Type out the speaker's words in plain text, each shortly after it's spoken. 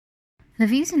The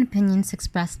views and opinions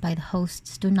expressed by the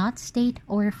hosts do not state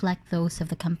or reflect those of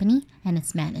the company and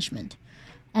its management.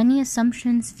 Any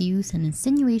assumptions, views, and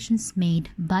insinuations made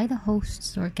by the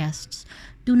hosts or guests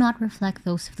do not reflect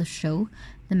those of the show,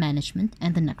 the management,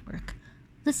 and the network.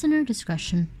 Listener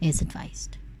discretion is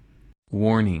advised.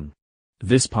 Warning.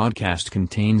 This podcast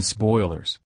contains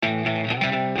spoilers.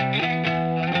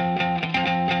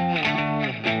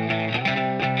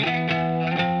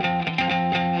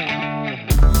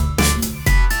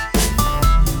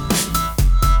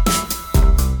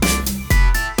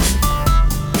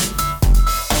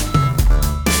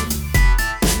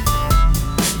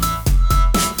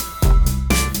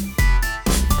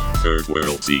 Third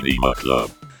World Cinema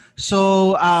Club.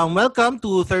 So, welcome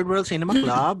to Third World Cinema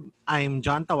Club. I'm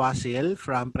John Tawasil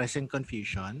from Present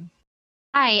Confusion.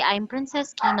 Hi, I'm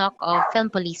Princess Kinok of Film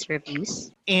Police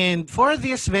Reviews. And for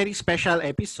this very special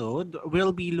episode,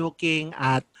 we'll be looking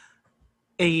at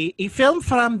a film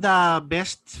from the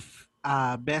best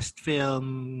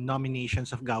film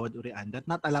nominations of Gawad Urian that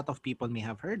not a lot of people may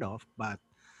have heard of, but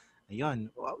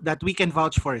ayun, that we can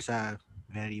vouch for is a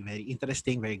very, very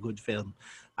interesting, very good film.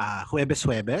 Huwebes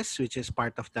Huwebes, which is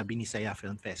part of the Binisaya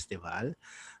Film Festival.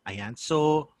 Ayan.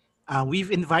 So,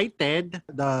 we've invited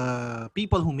the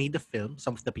people who made the film,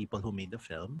 some of the people who made the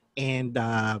film. And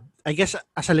I guess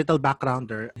as a little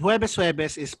backgrounder, Huwebes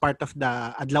Huwebes is part of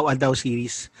the Adlaw Adlaw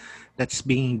series that's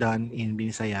being done in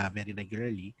Binisaya very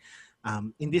regularly.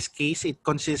 In this case, it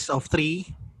consists of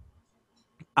three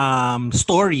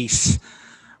stories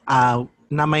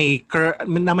na may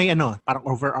parang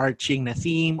overarching na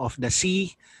theme of the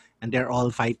sea, and they're all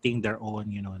fighting their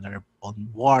own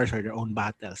wars or their own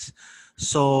battles.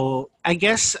 So I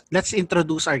guess let's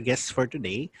introduce our guests for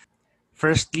today.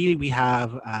 Firstly, we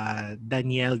have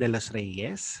Danielle de los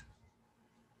Reyes.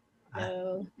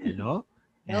 Hello. Hello.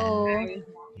 Hello.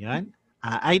 Yan.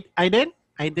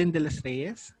 Aiden de los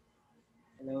Reyes.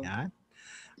 Hello. Yan.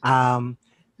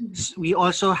 We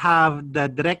also have the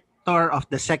director of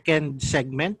the second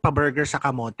segment, Paburger sa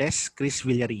Camotes, Chris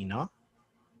Villarino.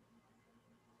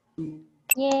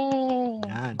 Yay!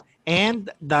 Yan. And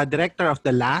the director of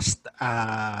the last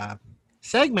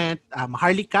segment,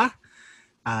 Harlika,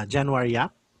 January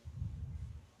Yap.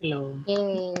 Hello.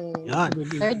 Yay! Yan.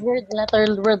 Third word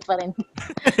pa rin.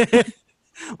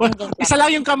 Well, isa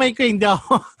lang yung kamay ko, hindi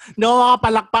ako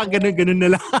makapalakpak, ganun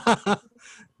na lang.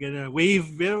 Ganun,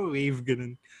 wave,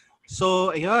 ganun.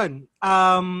 So, ayun.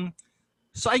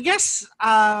 So I guess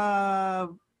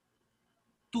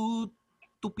to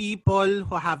people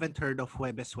who haven't heard of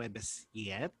Huwebes Huwebes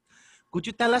yet, could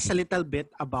you tell us a little bit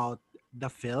about the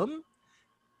film?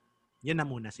 Yun na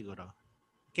muna siguro.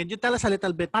 Can you tell us a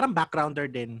little bit, parang backgrounder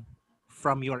din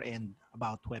from your end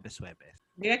about Huwebes Huwebes?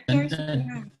 Directors.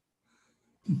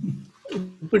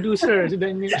 Producer. Si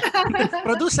Daniel.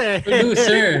 Producer.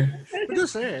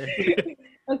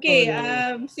 Okay,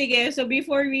 sige. So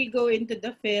before we go into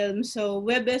the film, so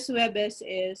Huwebes Huwebes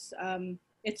is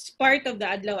it's part of the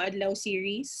Adlaw Adlaw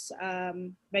series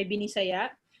by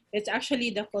Binisaya. It's actually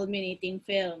the culminating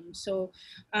film. So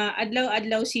Adlaw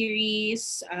Adlaw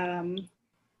series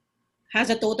has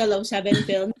a total of 7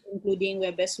 films, including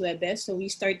Huwebes Huwebes. So we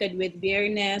started with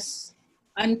Biyernes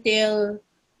until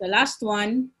the last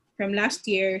one from last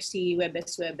year, si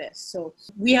Huwebes Huwebes. So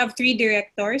we have 3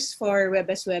 directors for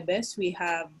Huwebes Huwebes. We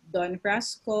have Don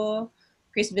Frasco,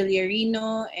 Chris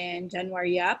Villarino, and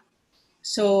January Yap.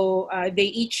 So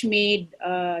they each made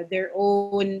their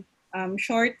own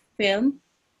short film.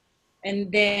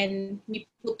 And then we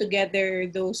put together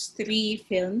those 3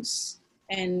 films,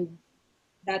 and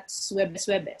that's Huwebes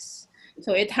Huwebes.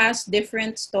 So it has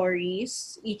different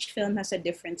stories. Each film has a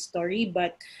different story,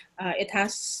 but it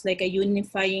has like a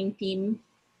unifying theme,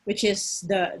 which is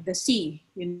the sea,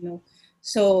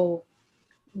 So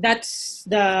that's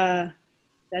Huwebes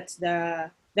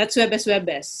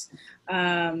Huwebes.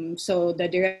 So the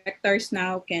directors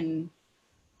now can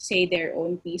say their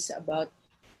own piece about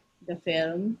the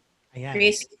film. Ayan.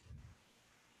 Chris,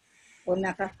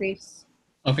 Chris.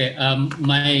 Okay,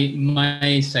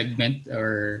 my segment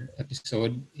or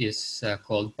episode is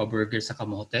called Paburger sa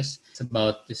Camotes. It's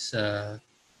about this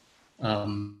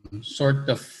sort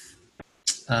of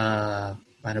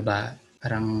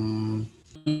parang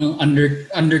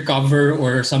undercover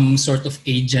or some sort of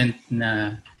agent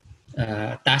na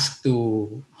tasked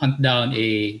to hunt down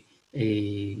a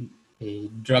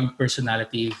drug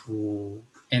personality who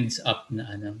ends up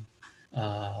na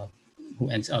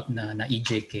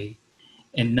EJK.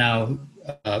 And now,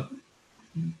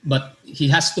 but he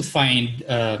has to find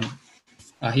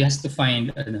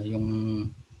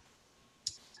yung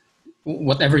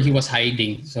whatever he was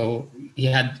hiding. So he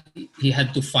had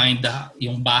to find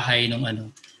yung bahay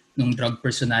nung drug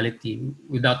personality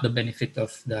without the benefit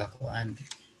of the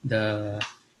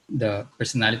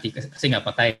personality kasi nga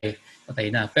patay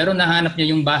na. Pero nahanap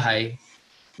niya yung bahay.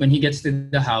 When he gets to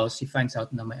the house, he finds out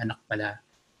na may anak pala.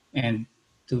 And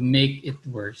to make it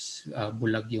worse,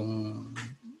 bulag yung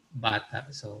bata.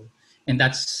 So, and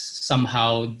that's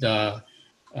somehow the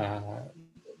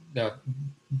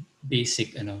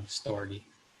basic story.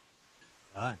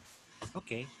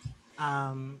 Okay.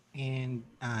 And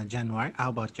January, how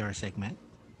about your segment?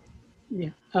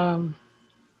 Yeah.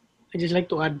 I just like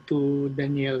to add to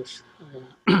Daniel's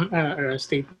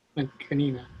statement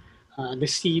kanina. The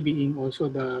sea being also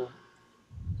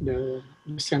the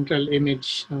central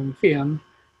image ng film.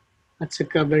 At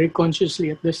saka very consciously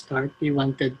at the start, he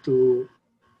wanted to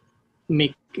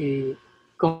make a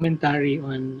commentary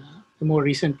on the more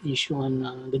recent issue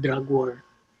on the drug war.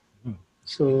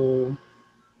 So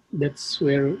that's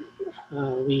where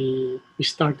we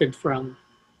started from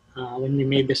when we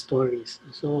made the stories.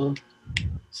 So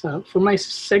for my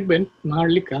segment,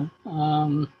 Maharlika,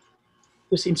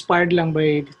 was inspired lang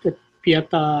by the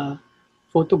Pieta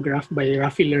photograph by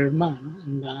Rafi Lerma.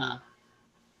 And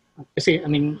kasi, I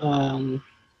mean,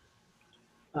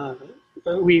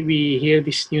 we hear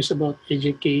this news about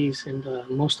AJKs and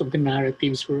most of the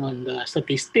narratives were on the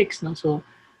statistics. No? So,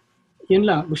 yun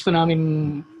lang. Gusto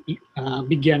namin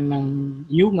bigyan ng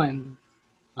human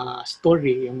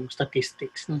story yung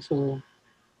statistics. No? So,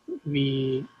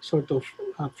 we sort of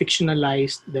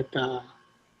fictionalized that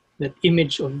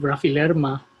image of Rafi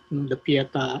Lerma, the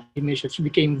Pieta image, which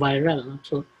became viral. No?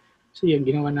 So yun,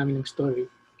 ginawa namin yung story.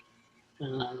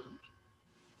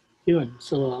 Yun.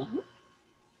 So,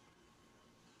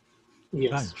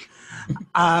 yes.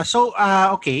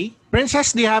 Okay.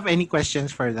 Princess, do you have any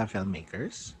questions for the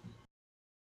filmmakers?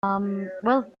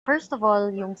 Well, first of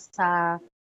all,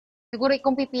 siguro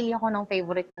kung pipili ako ng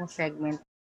favorite kong segment,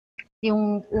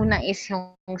 yung una is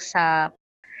yung sa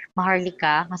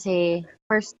Maharlika kasi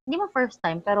hindi mo first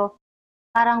time, pero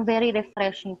parang very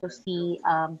refreshing to see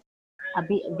a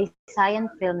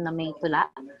Visayan film na may tula.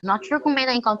 Not sure kung may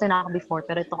na-encounter na ako before,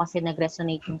 pero ito kasi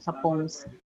nag-resonate yung sa poems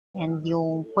and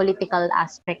yung political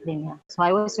aspect din niya. So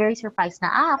I was very surprised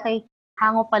na, okay,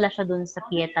 hango pala siya dun sa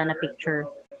Pieta na picture.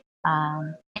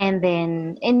 And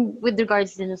then, with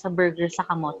regards din sa Burger sa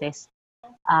Camotes,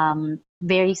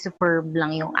 very superb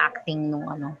lang yung acting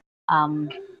nung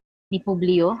ni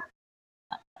Publio.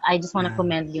 I just want to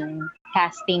commend yung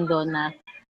casting doon na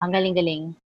ang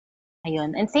galing-galing.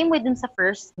 Ayun. And same with dun sa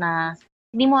first na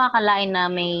hindi mo akalain na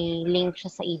may link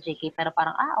siya sa EJK pero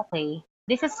parang, okay.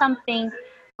 This is something,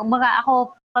 kumbaga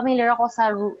ako, familiar ako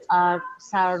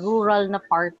sa rural na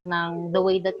part ng the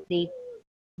way that the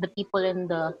people in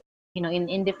the,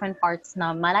 in different parts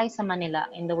na malay sa Manila,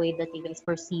 in the way that you guys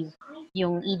perceive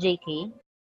yung EJK.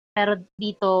 Pero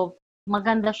dito,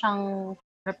 maganda siyang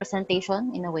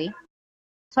representation in a way.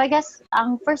 So I guess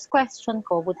ang first question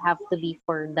ko would have to be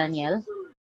for Daniel.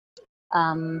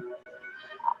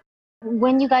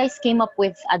 When you guys came up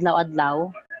with Adlaw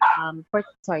Adlaw,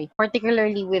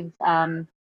 particularly with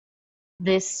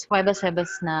this Huebas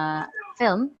Huebas na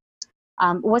film,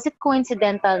 was it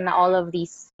coincidental na all of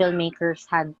these filmmakers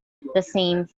had the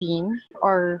same theme,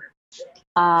 or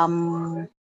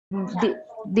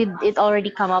did it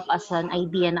already come up as an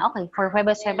idea na okay, for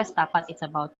Huebas Huebas dapat it's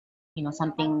about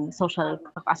something social,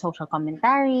 a social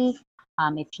commentary,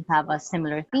 it should have a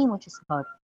similar theme which is about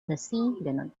the sea,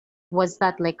 ganun. Was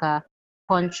that like a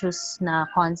conscious na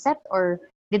concept, or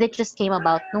did it just came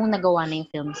about nung nagawa na yung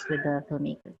films with the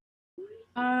filmmaker?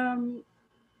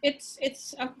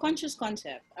 It's a conscious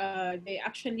concept. They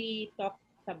actually talked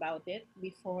about it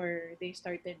before they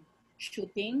started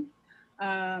shooting.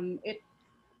 The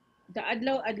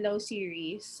Adlaw Adlaw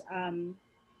series,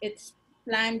 it's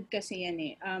planned kasi yan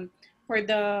eh. For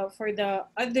the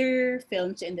other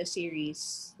films in the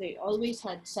series, they always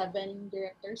had 7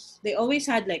 directors. They always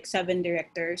had like 7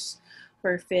 directors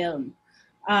per film.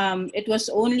 It was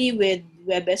only with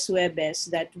Huebas Huebas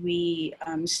that we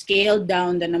scaled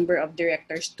down the number of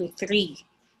directors to 3.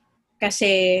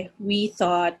 Kasi we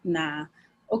thought na,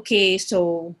 okay,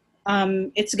 so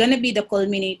it's gonna be the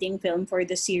culminating film for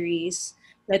the series.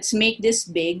 Let's make this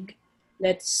big.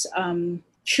 Let's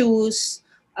choose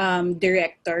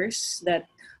directors that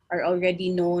are already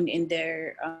known in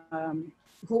their,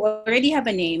 who already have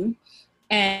a name.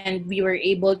 And we were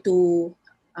able to,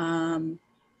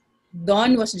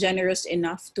 Don was generous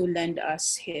enough to lend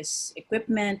us his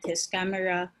equipment, his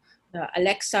camera, the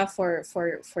Alexa for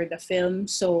the film.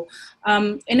 So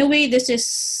in a way, this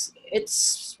is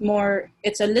it's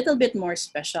a little bit more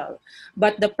special.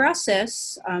 But the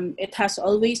process, it has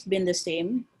always been the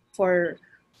same for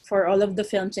all of the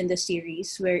films in the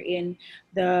series, wherein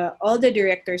all the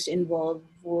directors involved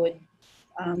would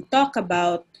talk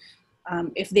about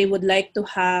if they would like to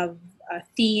have a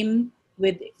theme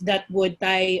that would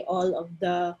tie all of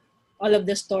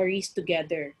the stories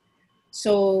together.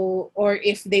 So, or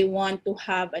if they want to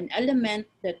have an element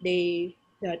that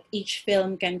each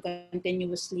film can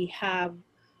continuously have.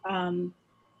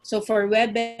 So for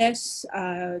Webes,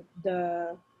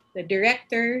 the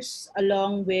directors,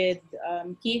 along with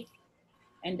Keith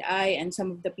and I and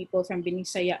some of the people from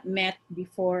Binisaya, met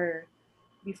before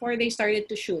they started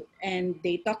to shoot, and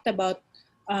they talked about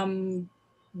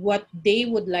what they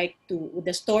would like to,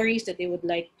 the stories that they would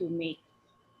like to make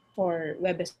for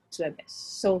Webes.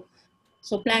 So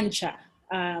plan siya.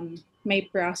 May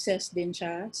process din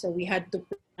siya. So we had to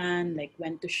plan like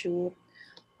when to shoot.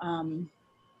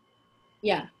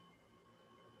 Yeah.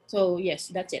 So yes,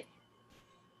 that's it.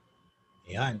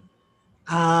 Ayan.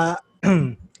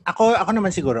 Ako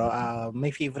naman siguro,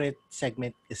 my favorite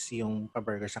segment is yung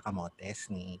pa-burger sa kamotes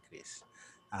ni Chris.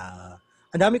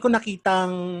 Ang dami ko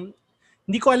nakitang,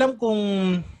 hindi ko alam kung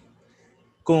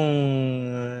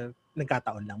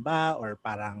nagkataon lang ba or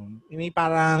may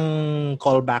parang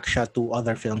callback siya to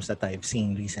other films that I've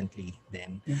seen recently.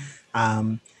 Then,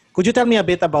 could you tell me a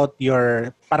bit about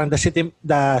your parang the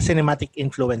cinematic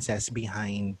influences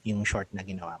behind yung short na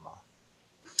ginawa mo?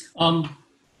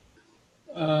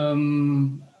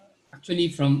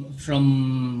 Actually, from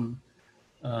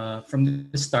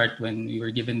the start, when we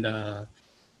were given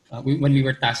when we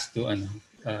were tasked to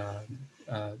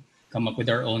come up with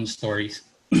our own stories,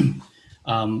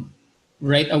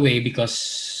 right away,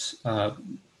 because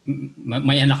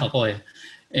may anak ako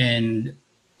and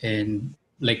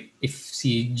like if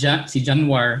si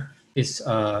Januar, his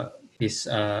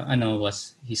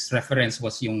reference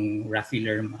was yung Rafi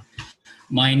Lerma.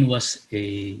 Mine was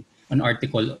an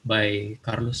article by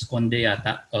Carlos Conde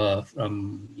yata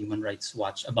from Human Rights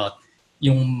Watch about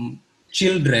yung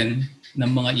children ng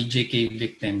mga EJK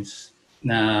victims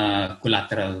na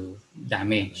collateral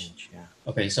damage.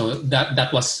 Okay, so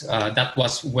that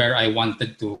was where I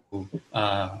wanted to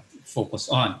focus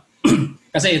on.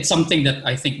 Kasi it's something that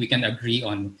I think we can agree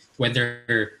on,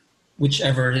 whether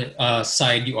whichever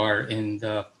side you are in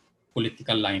the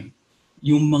political line.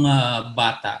 Yung mga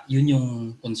bata, yun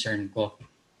yung concern ko.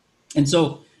 And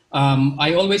so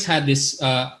I always had this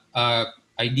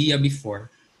idea before,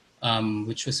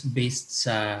 which was based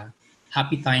sa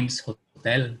Happy Times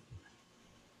Hotel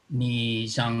ni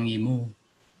Zhang Yimou.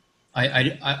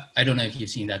 I don't know if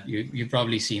you've seen that. You've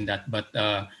probably seen that, but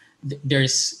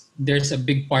there's a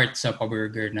big part sa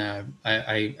Pa-Burger na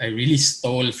I really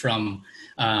stole from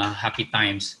Happy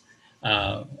Times,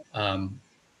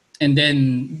 and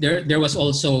then there was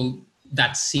also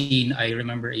that scene. I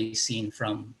remember a scene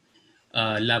from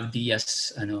Lav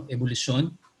Diaz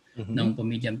Evolution ng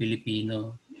Pamilyang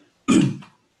Pilipino.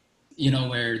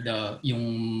 Where yung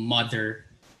mother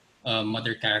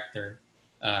character,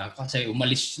 kasi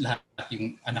umalis lahat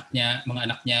yung mga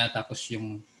anak niya, tapos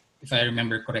yung, if I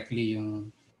remember correctly,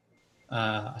 yung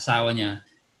asawa niya,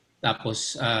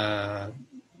 tapos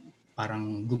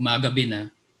parang gumagabi na,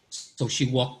 so she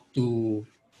walked to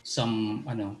some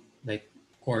like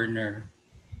corner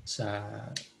sa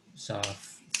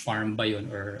farm ba yun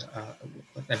or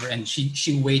whatever, and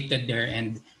she waited there,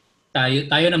 and tayo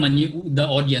naman, the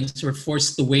audience were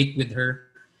forced to wait with her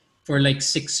for like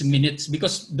 6 minutes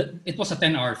because it was a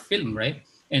 10-hour film, right?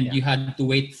 And you had to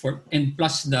wait for, and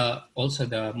plus also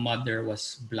the mother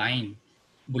was blind,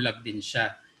 bulag din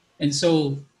siya, and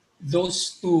so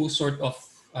those two sort of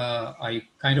I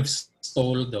kind of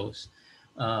stole those,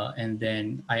 and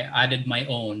then I added my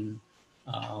own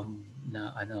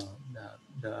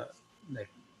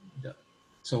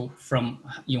so from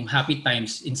yung Happy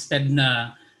Times, instead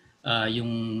na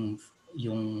yung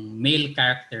male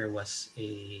character was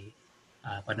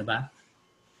paano ba?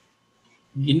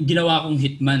 Ginawa kong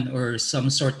hitman or some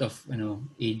sort of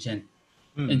agent.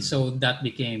 And so that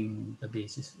became the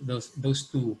basis. Those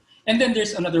two. And then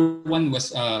there's another one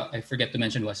was I forget to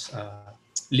mention was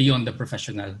Leon the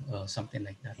Professional, something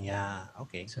like that. Yeah,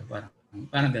 okay. So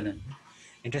parang ganun.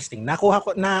 Interesting. Nakuha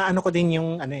ko ko din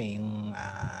yung yung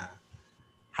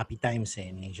Happy Times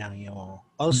ni Zhang Yimou.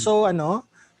 Also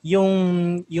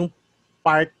yung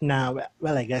part na,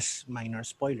 well, I guess minor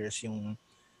spoilers, yung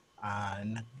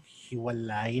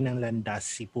naghiwalay ng landas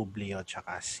si Publio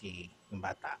tsaka si yung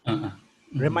bata.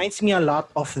 Reminds me a lot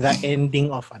of the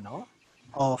ending of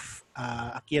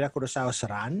Akira Kurosawa's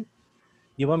Ran.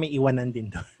 Di ba may iwanan din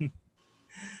doon?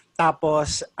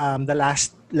 Tapos the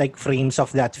last like frames of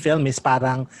that film is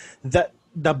parang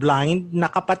the blind na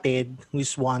kapatid who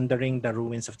is wandering the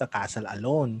ruins of the castle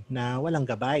alone na walang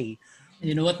gabay.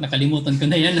 You know what? Nakalimutan ko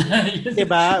na yan.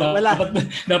 Diba? Wala.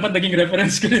 Dapat naging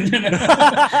reference ko rin yan.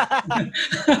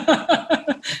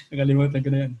 Nakalimutan ko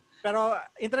na yan. Pero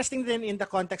interesting din in the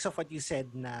context of what you said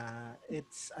na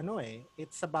it's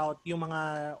it's about yung mga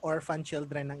orphan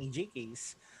children ng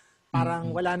EJKs.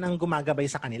 Parang wala nang gumagabay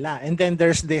sa kanila. And then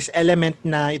there's this element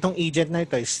na itong agent na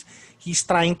ito is he's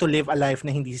trying to live a life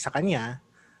na hindi sa kanya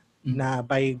na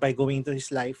by going to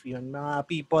his life yun mga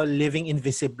people living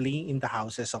invisibly in the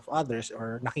houses of others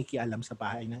or nakikialam sa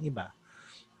bahay ng iba,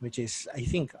 which is I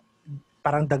think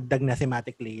parang dagdag na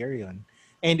thematic layer yun.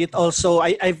 And it also,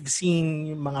 I've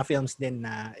seen mga films din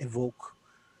na evoke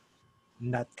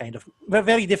that kind of,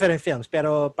 very different films,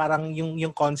 pero parang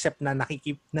yung concept na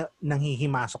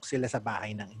nanghihimasok sila sa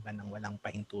bahay ng iba nang walang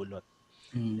pahintulot.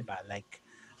 Diba? Like,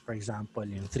 for example,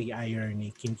 yung Three Iron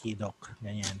ni Kim Ki-dok,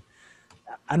 ganyan.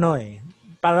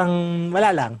 Parang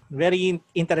wala lang. Very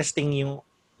interesting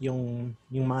yung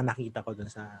mga nakita ko dun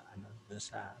sa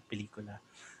pelikula.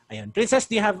 Ayun. Princess,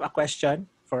 do you have a question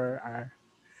for our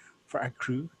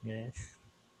crew? Yes.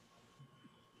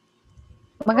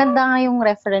 Maganda nga yung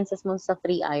references mo sa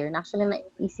Three Iron. Actually,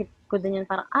 naisip ko din yun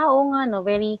parang, oo nga, no,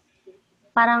 very,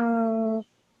 parang,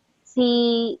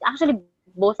 actually,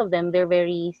 both of them, they're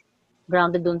very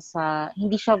grounded dun sa,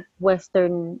 hindi siya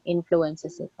Western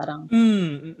influences, parang,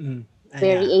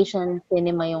 very Asian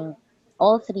cinema yung,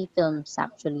 all three films,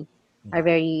 actually, are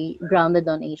very grounded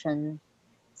on Asian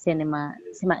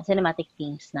cinematic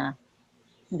themes na,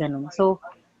 ganun. So,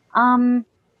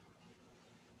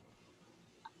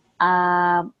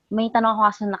 may tanong ako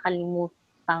kasi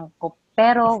nakalimutan ko.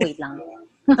 Pero, wait lang.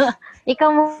 Ikaw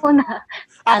muna.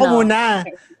 Ako muna.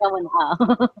 Ikaw muna.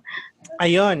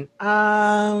 Ayun.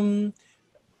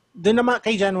 Doon naman,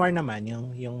 kay Januar naman,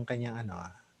 yung kanyang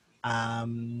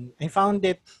I found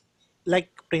it,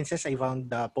 like Princess, I found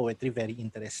the poetry very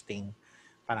interesting.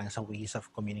 Parang sa ways of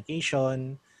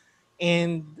communication.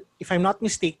 And if I'm not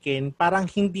mistaken, parang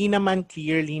hindi naman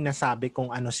clearly nasabi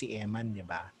kung ano si Eman, di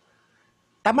ba?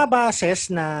 Tama ba, Ses,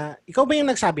 na ikaw ba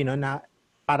yung nagsabi no na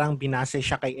parang binase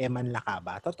siya kay Eman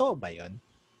Lakaba? Totoo ba yun?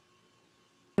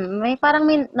 May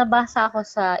nabasa ako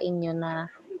sa inyo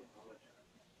na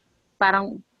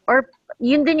parang, or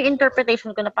yun din yung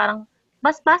interpretation ko na parang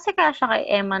mas base kaya siya kay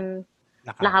Eman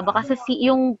Lakaba kasi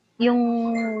yung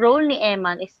role ni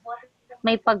Eman is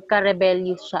may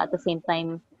pagka-rebellious siya at the same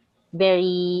time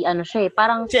very siya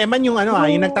parang si Eman yung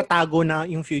yung nagtatago na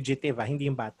yung fugitive hindi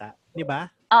yung bata, di ba?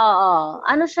 Oo.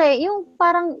 Siya, yung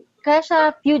parang, kaya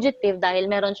siya fugitive dahil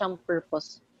meron siyang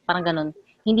purpose. Parang ganun.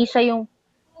 Hindi siya yung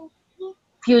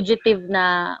fugitive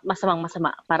na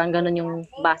masamang-masama. Parang ganun yung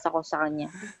basa ko sa kanya.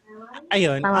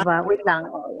 Ayun. Tama ba? Wait lang.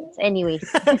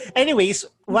 Anyways,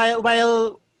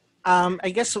 while I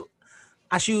guess,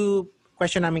 as you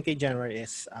question namin kay January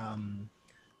is,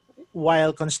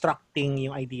 while constructing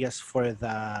yung ideas for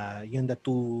the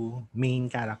two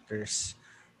main characters,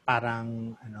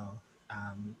 parang,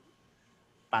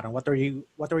 parang what are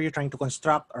you trying to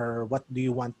construct or what do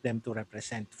you want them to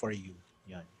represent for you?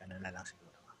 Yun, ganun na lang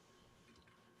siguro.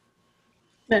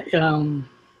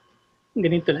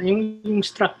 Ganito lang. Yung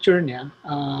structure niya,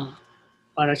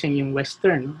 para siyang yung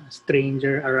Western. A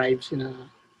stranger arrives in a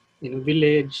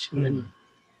village and then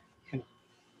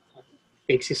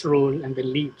takes his role and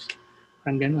then leaves.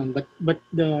 Parang ganun. But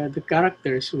the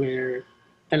characters were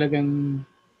talagang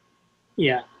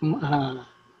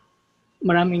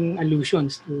maraming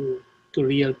allusions to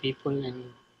real people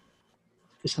and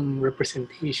to some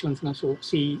representations na. So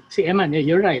si Eman,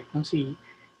 you're right, no?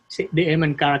 The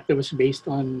Eman character was based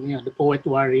on the poet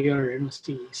warrior,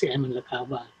 si Eman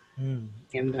Lakaba.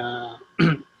 And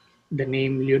the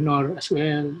name Leonor as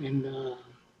well, and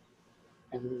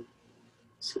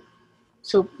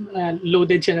so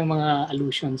loaded siya ng mga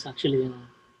allusions actually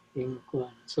yung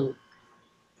so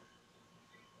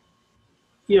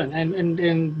yun,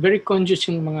 and very conscious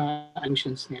yung mga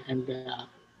allusions niya, and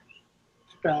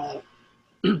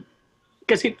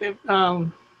kasi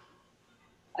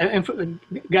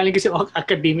galing kasi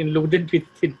academia loaded with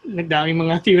nagdaming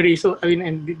mga theories, so I mean,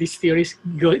 and these theories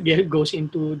goes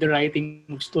into the writing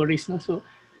of stories, no? So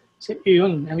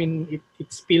yun, I mean,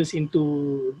 it spills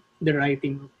into the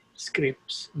writing of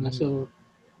scripts, so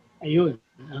ayun,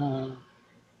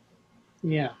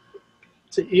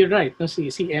 so you're right, no? Si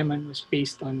Eman was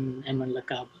based on Eman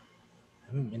Lakaba.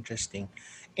 Interesting.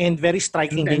 And very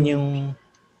striking din yung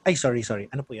sorry.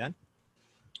 Ano po 'yan?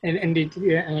 And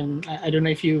I don't know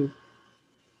if you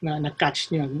na-catch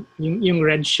niyo yung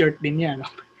red shirt din niya, no?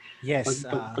 Yes.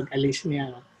 Pag-alis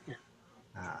niya. Yeah.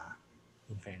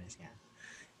 In fairness nga.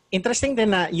 Interesting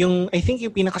din na I think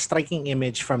yung pinaka-striking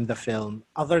image from the film,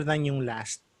 other than yung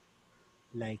last,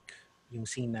 like, yung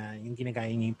scene na, yung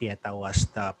ginagaya niya yung Pieta was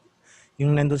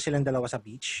yung nandun silang dalawa sa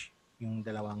beach, yung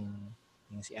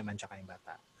si Eman tsaka yung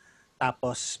bata.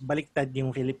 Tapos, baliktad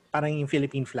yung parang yung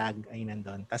Philippine flag ay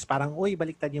nandun. Tapos parang, uy,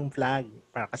 baliktad yung flag.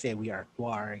 Para kasi we are at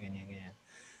war, ganyan.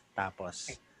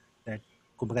 Tapos, they're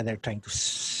trying to,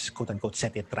 quote-unquote,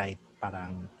 set it right.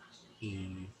 Parang,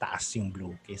 itaas yung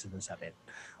blue kaysa dun sa red.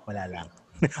 Wala lang.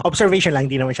 Observation lang,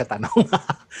 hindi naman siya tanong.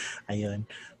 Ayun.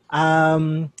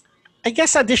 I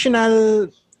guess additional,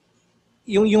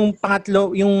 yung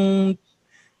pangatlo, yung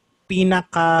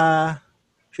pinaka,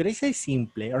 should I say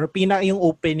simple, or yung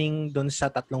opening dun sa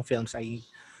tatlong films ay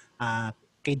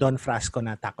kay Don Frasco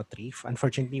na Taco Thief.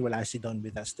 Unfortunately, wala si Don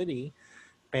with us today.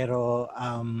 Pero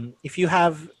if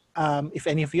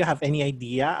any of you have any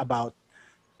idea about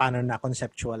paano na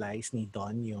conceptualize ni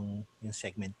Don yung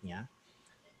segment niya,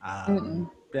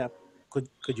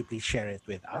 could you please share it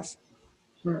with us?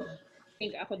 I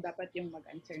think ako dapat yung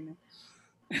mag-answer na.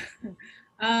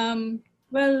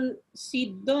 Well,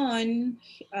 si Don,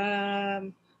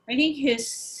 I think his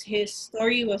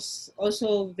story was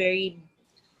also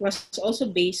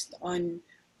based on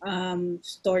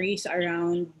stories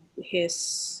around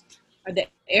the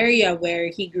area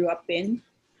where he grew up in.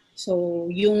 So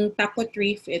yung Taco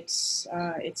Thief, it's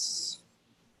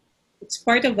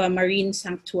part of a marine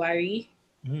sanctuary.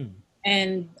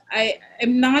 And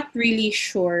I'm not really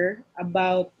sure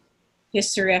about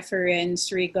his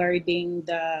reference regarding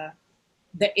the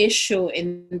issue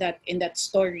in that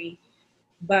story,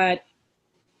 but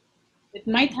it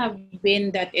might have been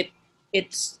that it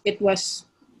was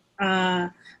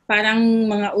parang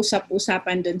mga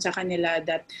usap-usapan dun sa kanila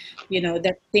that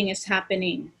that thing is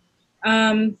happening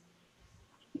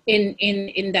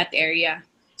in that area.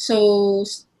 So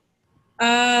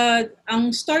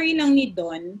ang story lang ni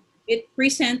Don, it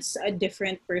presents a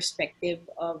different perspective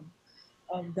of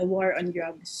the war on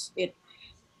drugs.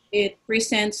 It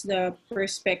presents the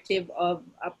perspective of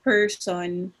a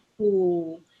person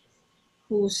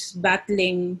who's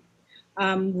battling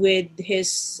with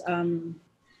his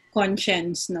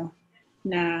conscience, no,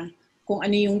 na kung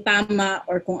ano yung tama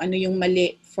or kung ano yung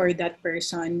mali for that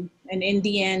person. And in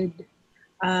the end,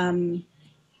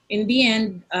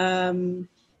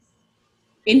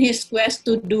 in his quest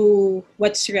to do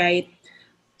what's right,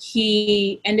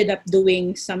 he ended up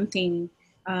doing something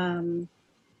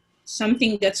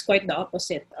that's quite the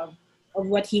opposite of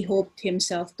what he hoped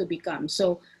himself to become.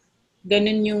 So,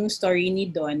 ganun yung story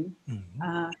ni Don.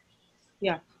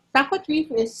 Yeah. Taco Thief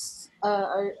is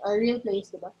a real place,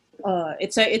 diba?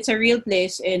 It's a real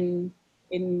place in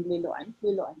Liloan.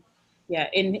 Yeah,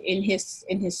 in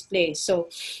his place. So,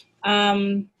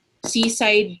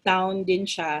 seaside town din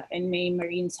siya and may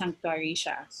marine sanctuary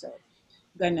siya. So,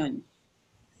 ganun.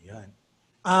 Ayun.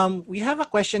 We have a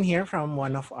question here from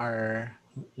one of our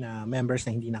members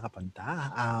na hindi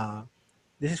nakapunta.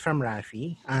 This is from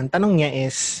Rafi. Ang tanong niya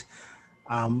is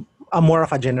a more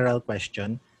of a general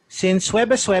question. Since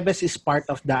Huwebes is part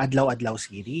of the Adlaw Adlaw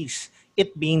series,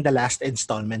 it being the last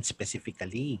installment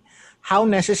specifically, how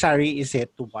necessary is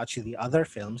it to watch the other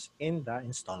films in the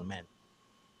installment?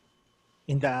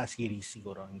 In the series,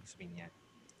 siguro, ang sabihin niya.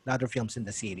 The other films in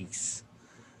the series.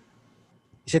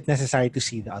 Is it necessary to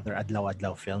see the other Adlaw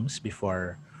Adlaw films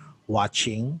before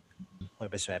watching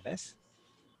Huwebes?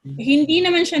 Hindi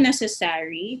naman siya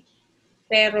necessary,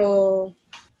 pero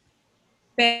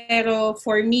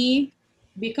for me,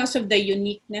 because of the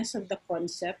uniqueness of the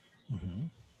concept,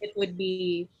 it would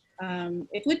be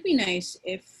nice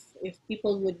if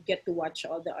people would get to watch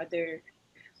all the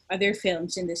other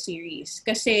films in the series.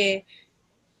 Kasi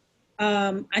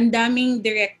ang daming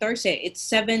directors eh. It's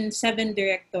seven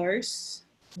directors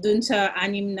dun sa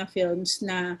 6 na films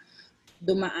na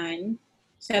dumaan.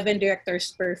 7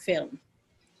 directors per film.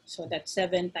 So that's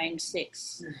 7 times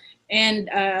 6.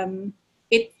 And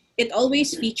it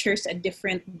always features a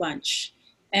different bunch.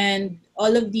 And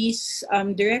all of these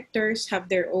directors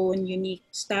have their own unique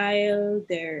style.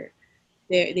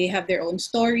 They have their own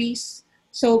stories.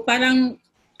 So parang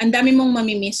ang dami mong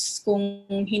mamimiss kung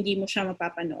hindi mo siya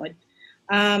mapapanood.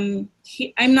 I'm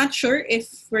not sure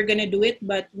if we're gonna do it,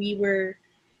 but we were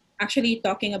actually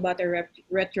talking about a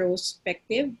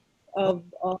retrospective of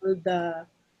all the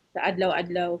Adlaw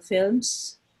Adlaw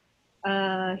films.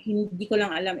 Hindi ko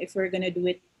lang alam if we're gonna do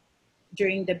it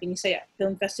during the Binisaya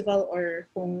Film Festival or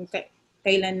kung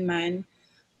kailan man.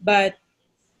 But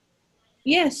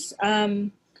yes,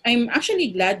 I'm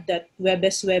actually glad that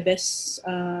Huwebes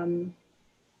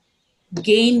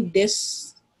gained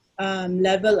this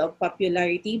level of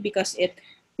popularity because it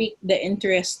piqued the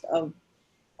interest of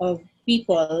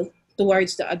people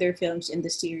towards the other films in the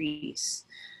series.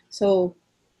 So,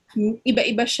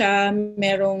 iba-iba siya.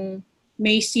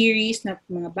 May series na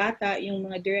mga bata, yung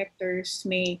mga directors,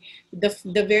 may the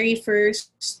very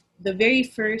first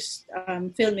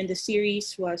film in the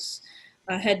series was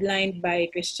headlined by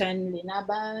Christian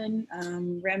Linaban,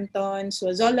 Remton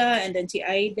Suazola, and then si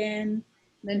Aiden,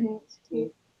 then who?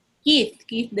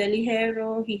 Keith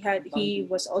Delihero. He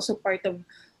was also part of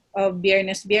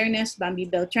Biernes, Bambi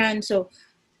Beltran. So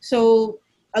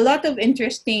a lot of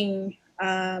interesting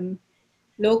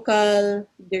local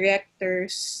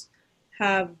directors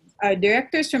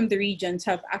directors from the regions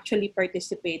have actually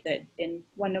participated in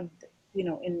one of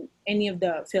in any of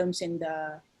the films in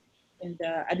the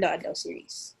Adlaw Adlaw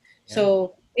series. Yeah. So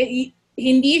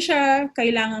hindi siya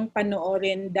kailangang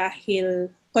panoorin dahil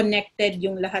connected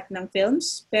yung lahat ng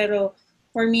films, pero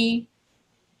for me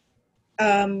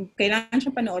kailangan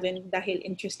siya panoorin dahil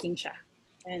interesting siya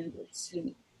and it's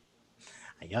unique.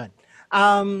 Ayun.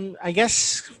 I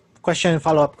guess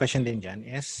follow-up question din dyan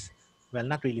is, well,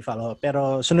 not really follow-up,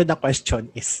 pero sunod na question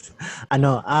is,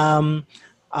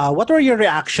 what were your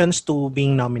reactions to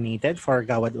being nominated for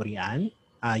Gawad Urian?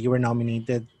 You were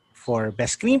nominated for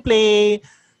Best Screenplay,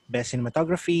 Best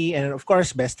Cinematography, and of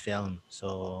course, Best Film.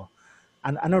 So,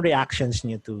 ano reactions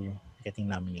niyo to getting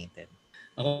nominated?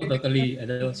 Ako totally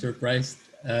surprised.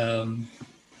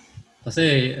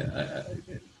 Kasi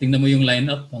tingnan mo yung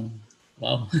lineup,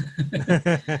 wow.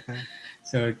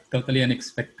 So totally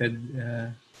unexpected.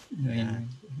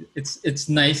 It's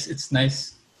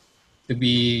nice to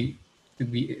be.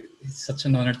 It's such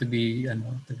an honor to be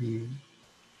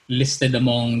listed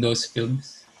among those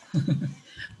films.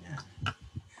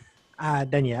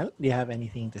 Danielle, do you have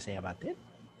anything to say about it?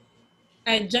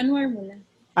 January muna.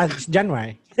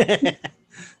 January.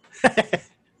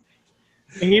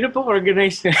 Ang hirap po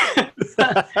organize na.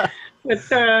 But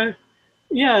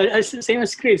yeah, same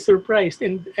as Chris, surprised.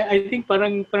 And I think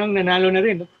parang nanalo na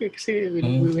rin. Kasi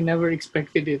we never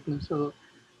expected it. So,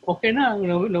 okay na,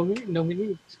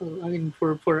 nominee. So, I mean,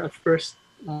 for a first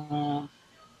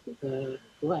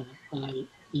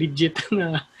legit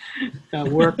na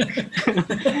work.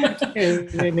 And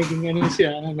naging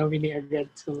siya, nominee agad.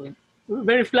 So,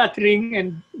 very flattering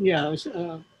and yeah,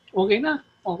 okay na.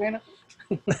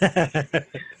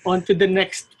 On to the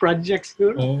next project,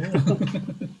 siguro. Oh.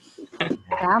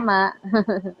 Tama.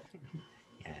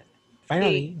 Yeah.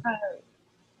 Finally.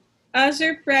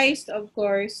 Surprised, of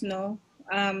course, no?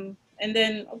 And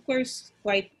then, of course,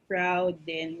 quite proud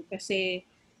din. Kasi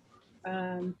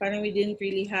parang we didn't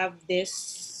really have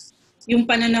this. Yung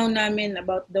pananaw namin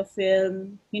about the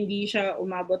film, hindi siya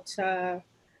umabot sa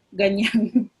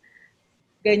ganyang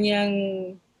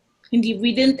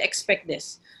we didn't expect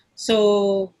this.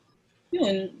 So,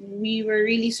 yun, we were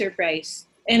really surprised.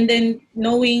 And then,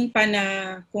 knowing pa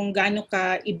na kung gaano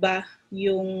ka iba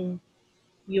yung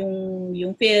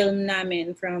film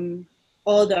namin from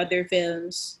all the other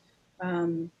films,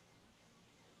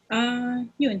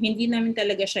 yun, hindi namin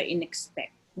talaga siya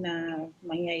in-expect na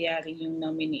mangyayari yung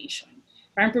nomination.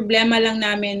 Parang problema lang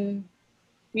namin,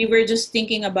 we were just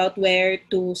thinking about where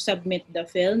to submit the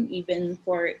film, even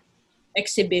for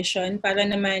exhibition, para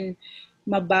naman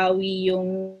mabawi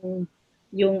yung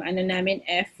namin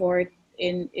effort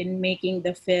in making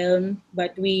the film, but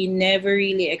we never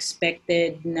really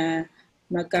expected na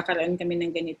magkakaroon kami ng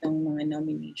ganitong mga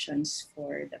nominations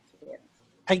for the film.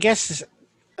 I guess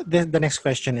the next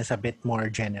question is a bit more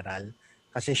general.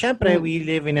 Kasi syempre, we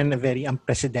live in a very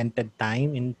unprecedented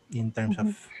time in terms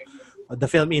of the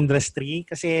film industry.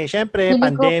 Kasi syempre,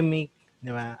 pandemic,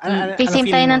 di ba? Same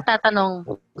tayo ng tatanong.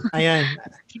 Ayun.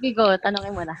 Sige go,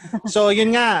 tanongin mo na. So,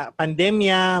 yun nga,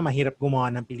 pandemya, mahirap gumawa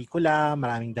ng pelikula,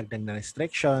 maraming dagdag na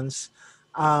restrictions.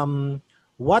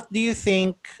 What do you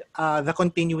think the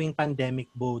continuing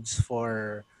pandemic bodes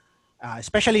for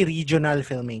especially regional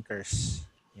filmmakers?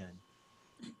 Yan.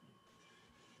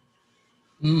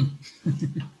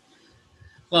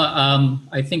 Well,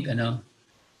 I think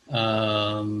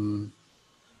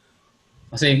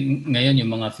kasi ngayon yung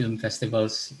mga film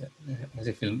festivals,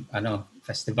 kasi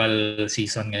festival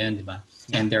season ngayon, di ba?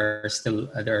 And there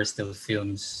are still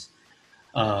films.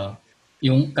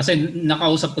 Yung kasi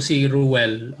nakausap ko si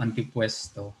Ruel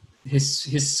Antipuesto.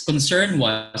 His concern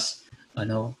was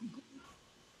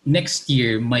next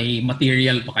year may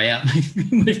material pa kaya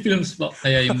may films pa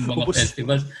kaya yung mga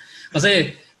festivals.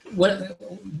 Kasi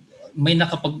may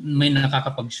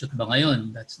nakakapag-shoot ba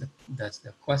ngayon? That's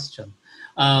the question.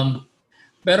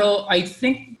 Pero I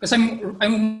think, because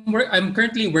I'm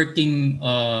currently working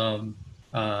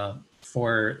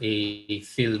for a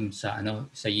film sa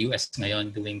US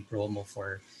ngayon, doing promo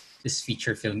for this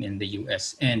feature film in the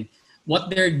US. And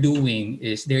what they're doing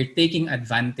is they're taking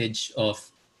advantage of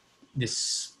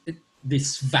this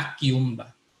vacuum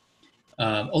ba.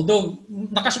 Although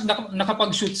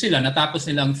nakapag-shoot sila, natapos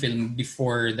nilang film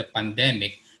before the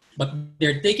pandemic, but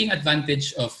they're taking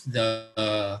advantage of the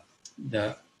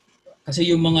kasi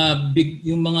yung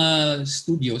mga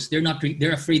studios,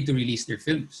 they're afraid to release their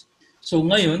films. So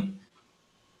ngayon,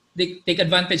 they take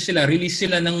advantage sila, release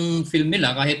sila ng film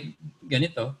nila kahit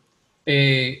ganito.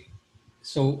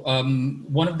 So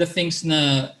one of the things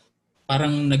na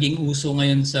parang naging uso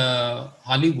ngayon sa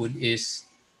Hollywood is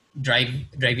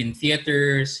drive-in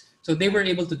theaters. So they were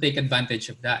able to take advantage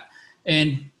of that.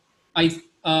 And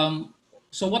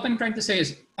so what I'm trying to say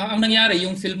is, ang nangyari,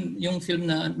 yung film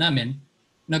namin,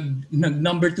 nag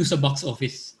number 2 sa box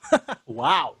office.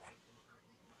 Wow.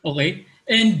 Okay?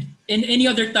 And in any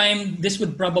other time, this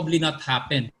would probably not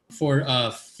happen for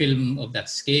a film of that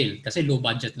scale kasi low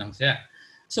budget lang siya.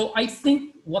 So I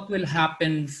think what will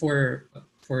happen for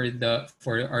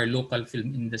our local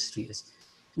film industry is,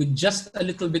 with just a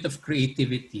little bit of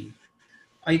creativity,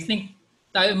 I think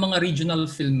tayo mga regional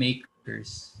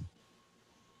filmmakers,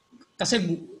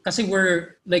 kasi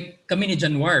we're like kami ni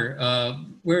Januar,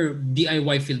 we're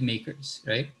DIY filmmakers,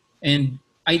 right? And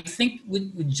I think with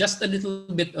just a little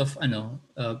bit of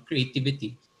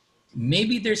creativity,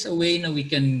 maybe there's a way na we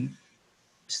can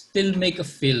still make a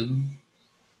film.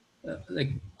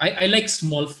 Like I like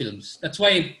small films. That's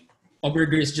why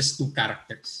Burger is just 2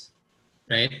 characters,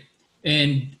 right?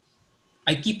 And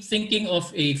I keep thinking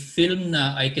of a film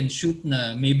na I can shoot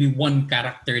na maybe 1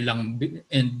 character lang,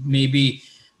 and maybe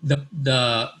the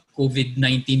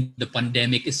COVID-19, the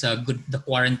pandemic is a good, the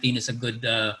quarantine is a good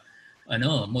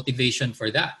motivation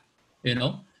for that,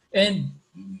 and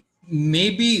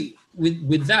maybe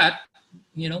with that,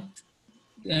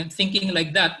 thinking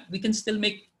like that, we can still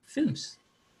make films,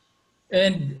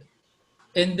 and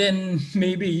then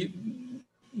maybe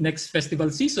next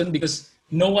festival season, because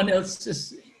no one else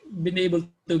has been able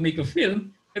to make a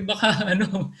film, baka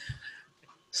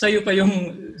sa'yo pa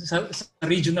yung sa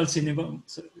regional cinema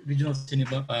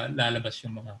pa lalabas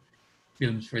yung mga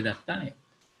films for that time.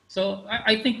 So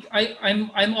I think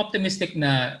I'm optimistic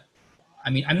na,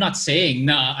 I mean, I'm not saying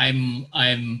na I'm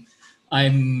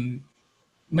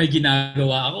may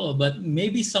ginagawa ako, but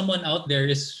maybe someone out there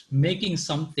is making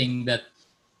something that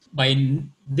by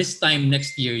this time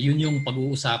next year, yun yung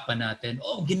pag-uusapan natin.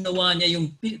 Oh, ginawa niya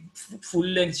yung full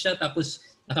length siya tapos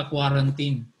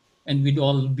naka-quarantine. And we'd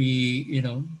all be,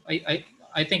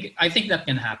 I think that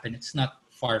can happen. It's not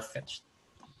far-fetched.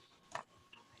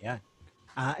 Yeah.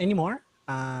 Any more?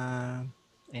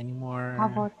 Any more? How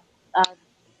about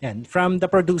Yan. From the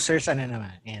producers, ano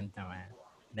naman? And naman.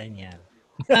 Daniel.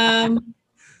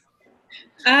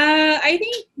 I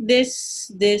think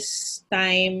this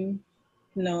time,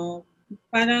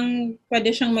 parang pwede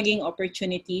siyang maging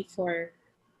opportunity for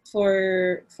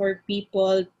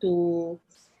people to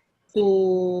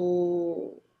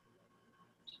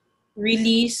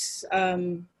release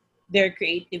their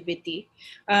creativity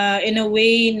in a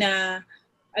way na,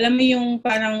 alam mo yung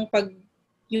parang pag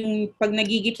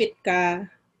nagigipit ka,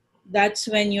 that's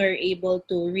when you're able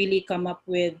to really come up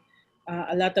with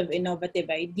a lot of innovative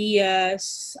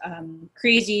ideas,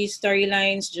 crazy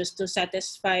storylines just to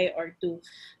satisfy or to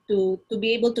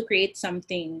be able to create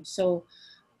something. So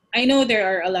I know there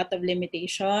are a lot of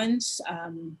limitations,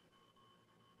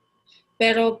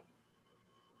 pero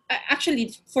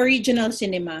actually for regional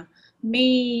cinema,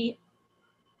 hindi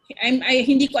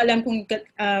ko alam kung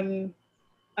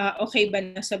okay ba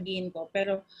na sabihin ko,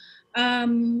 pero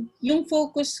yung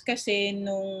focus kasi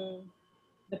nung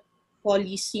the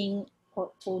policing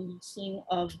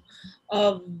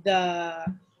of the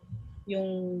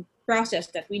yung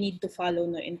process that we need to follow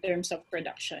in terms of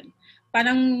production,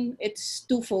 parang it's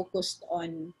too focused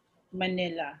on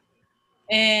Manila,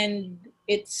 and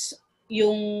it's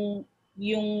yung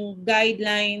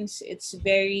guidelines, it's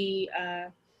very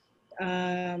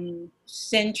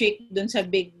centric dun sa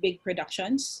big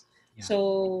productions. Yeah.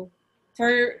 So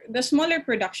for the smaller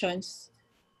productions,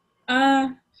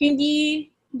 hindi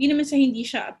naman sa hindi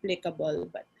siya applicable,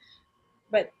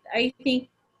 but I think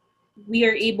we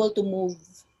are able to move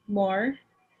more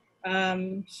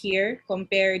here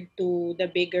compared to the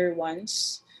bigger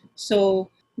ones. So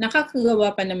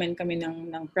nakakagawa pa naman kami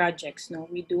ng projects, no?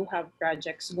 We do have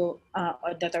projects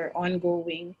that are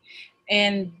ongoing,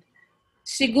 and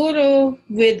siguro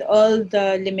with all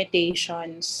the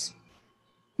limitations,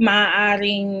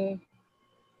 maaaring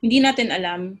hindi natin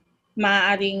alam,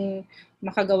 maaaring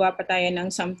makagawa pa tayo ng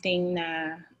something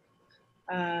na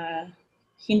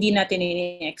hindi natin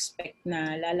ini-expect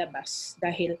na lalabas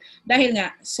dahil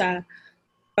nga sa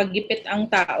paggipit ang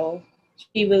tao,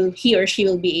 he or she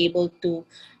will be able to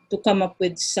come up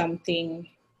with something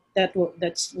that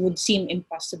would seem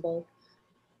impossible.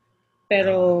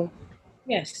 Pero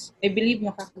yes, I believe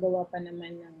makakagawa pa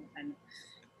naman ng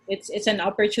it's an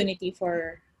opportunity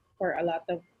for a lot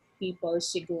of people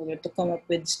siguro to come up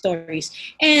with stories.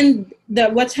 And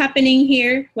what's happening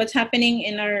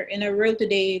in our world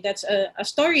today, that's a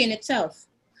story in itself.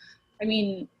 I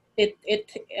mean, it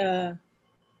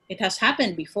has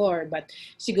happened before, but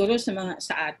siguro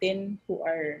sa atin who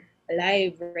are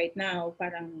alive right now,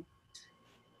 parang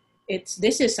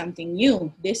this is something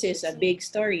new. This is a big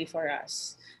story for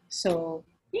us. So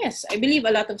yes, I believe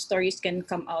a lot of stories can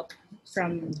come out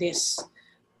from this,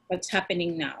 what's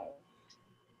happening now.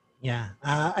 Yeah,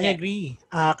 I agree.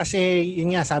 Kasi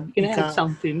yun nga, sabi Can I add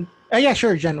something? Yeah,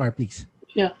 sure, Januar, please.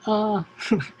 Yeah,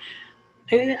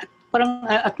 parang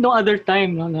at no other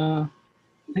time no, na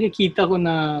nakikita ko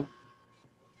na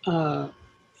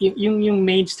yung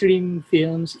mainstream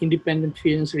films, independent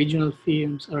films, regional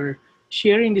films are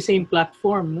sharing the same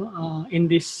platform no, in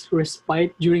this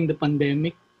respite during the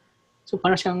pandemic. So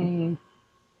para siyang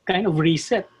kind of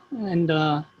reset and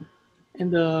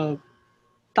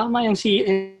tama yung si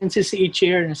NCCA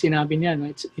chair na sinabi niya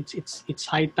no, it's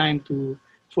high time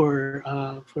for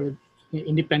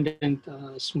independent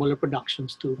smaller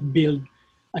productions to build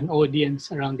an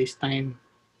audience around this time.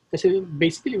 Kasi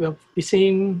basically we have the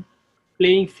same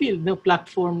playing field, no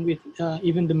platform with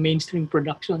even the mainstream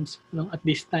productions, no, at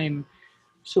this time.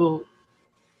 So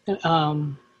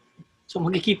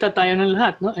makikita tayo ng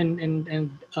lahat, no,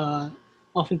 and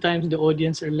oftentimes the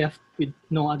audience are left with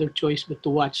no other choice but to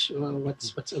watch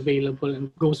what's available and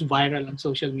goes viral on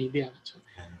social media.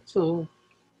 So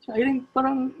I think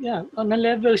parang on a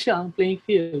level siya ang playing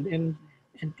field, and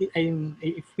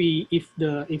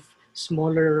if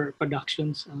smaller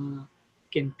productions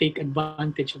can take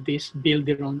advantage of this, build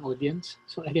their own audience.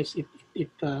 So I guess it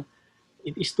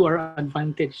is to our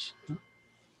advantage.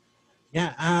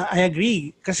 Yeah, I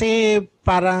agree. Kasi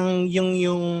parang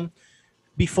yung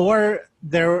before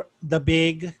the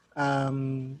big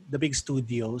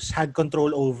studios had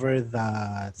control over the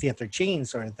theater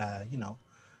chains or the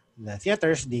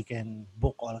theaters. They can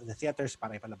book all of the theaters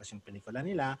para ipalabas yung pelikula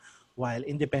nila, while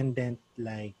independent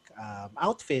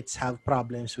outfits have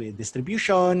problems with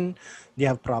distribution. They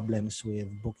have problems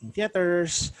with booking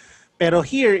theaters. Pero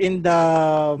here in the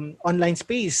online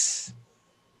space,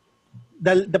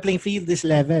 the playing field is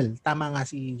level. Tama nga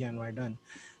si Januar doon.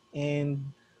 And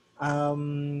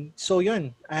so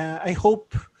yun, I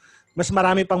hope mas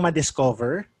marami pang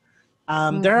ma-discover.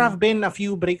 There have been a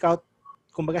few breakout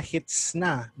kumbaga hits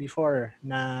na before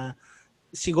na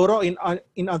siguro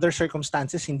in other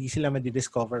circumstances hindi sila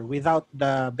ma-discover without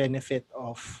the benefit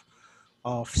of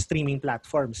streaming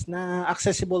platforms na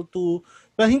accessible to,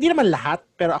 well, hindi naman lahat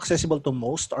pero accessible to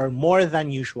most or more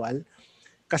than usual.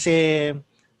 Kasi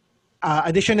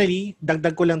additionally,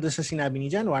 dagdag ko lang doon sa sinabi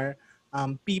ni Januar,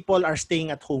 people are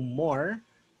staying at home more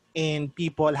and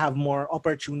people have more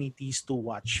opportunities to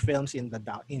watch films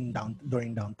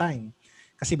during downtime.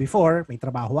 Kasi before, may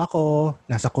trabaho ako,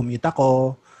 nasa commute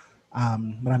ako,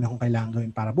 marami akong kailangan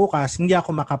gawin para bukas, hindi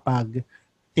ako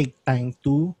makapag-take time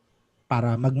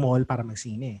para mag-mall, para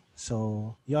mag-sine.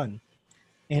 So, yon.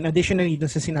 And additionally, doon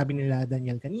sa sinabi nila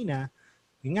Daniel kanina,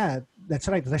 yun nga, that's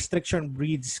right, restriction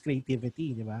breeds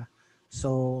creativity, di ba?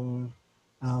 So,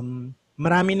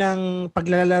 marami ng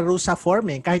paglalaro sa form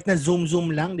kahit na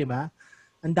zoom lang, di ba?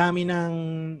 Ang dami ng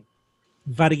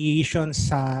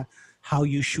variations sa how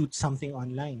you shoot something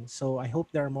online. So, I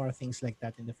hope there are more things like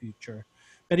that in the future.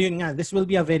 Pero yun nga, this will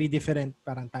be a very different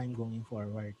parang time going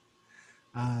forward.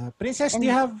 Princess, do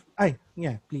you have...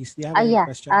 please. Do you have any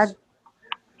questions?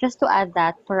 Just to add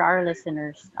that for our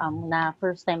listeners, na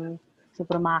first time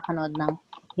siguro makakanood ng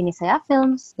Binisaya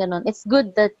films, ganun. It's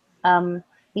good that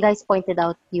you guys pointed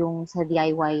out yung sa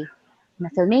DIY na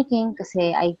filmmaking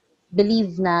kasi I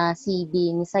believe na si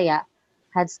Binisaya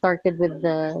had started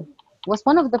was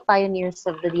one of the pioneers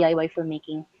of the DIY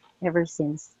filmmaking ever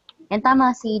since. And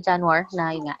tama si Januar na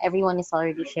yun nga, everyone is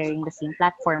already sharing the same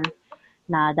platform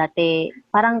na dati,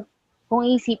 parang kung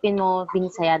iisipin mo,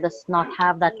 Binisaya does not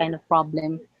have that kind of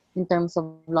problem in terms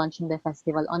of launching the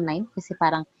festival online kasi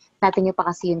parang dati nyo pa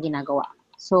kasi yung ginagawa.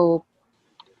 So,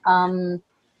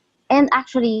 and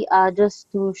actually,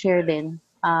 just to share din,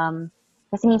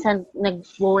 kasi minsan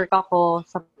nag-work ako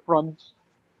sa prod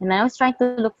and I was trying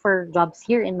to look for jobs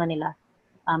here in Manila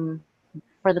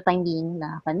for the time being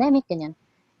na pandemic, ganyan.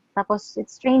 Tapos,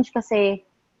 it's strange kasi,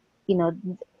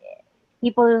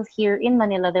 people here in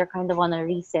Manila, they're kind of on a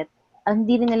reset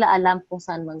hindi rin nila alam kung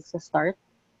saan mag-start.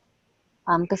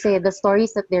 Kasi the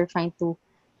stories that they're trying to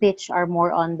pitch are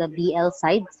more on the BL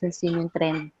side since yun yung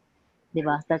trend, di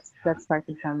ba? That's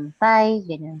starting from Thai,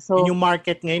 ganyan. So, Yun yung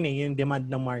market ngayon eh, yung demand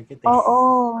ng market eh.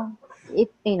 oo,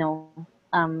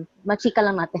 machika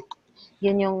lang natin.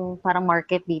 Yun yung parang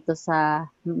market dito sa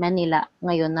Manila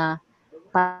ngayon na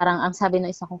parang ang sabi ng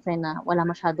isa kong friend na wala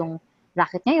masyadong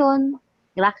racket ngayon,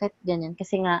 ganyan.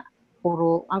 Kasi nga,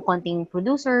 puro ang konting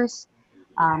producers,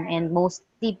 and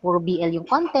mostly puro BL yung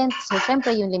content. So,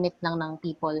 syempre, yung limit lang ng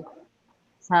people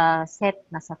sa set,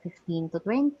 nasa 15 to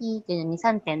 20, ganyan.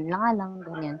 Minsan, 10 lang nga lang,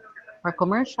 ganyan. Or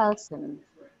commercials, ganyan.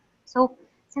 So,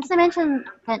 since na-mention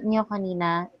niyo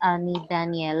kanina ni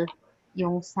Daniel,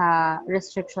 yung sa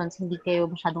restrictions, hindi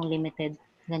kayo masyadong limited,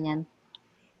 ganyan.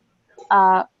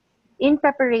 In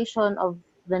preparation of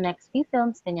the next few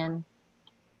films, ganyan,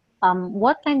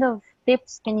 what kind of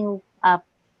tips can you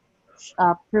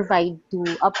provide to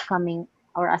upcoming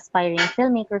or aspiring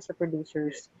filmmakers or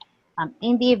producers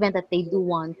in the event that they do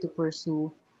want to pursue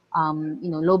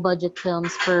low budget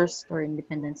films first or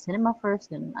independent cinema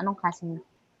first? Anong klaseng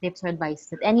tips or advice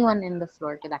that anyone in the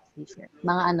floor could actually share?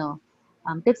 Mga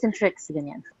tips and tricks,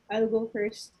 ganyan. I'll go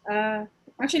first.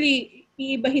 Actually,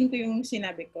 iibahin ko yung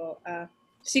sinabi ko.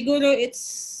 Siguro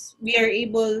we are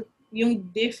able, yung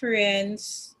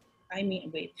difference,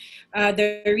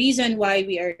 the reason why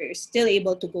we are still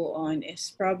able to go on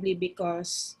is probably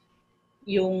because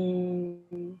yung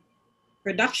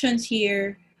productions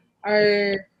here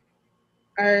are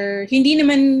hindi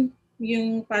naman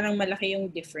yung parang malaki yung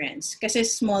difference. Kasi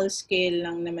small scale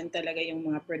lang naman talaga yung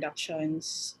mga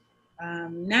productions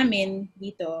namin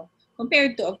dito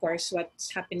compared to, of course, what's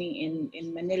happening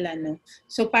in Manila, no?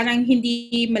 So parang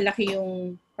hindi malaki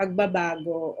yung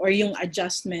pagbabago or yung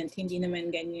adjustment, hindi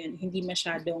naman ganyan, hindi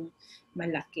masyadong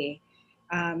malaki.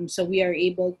 So we are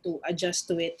able to adjust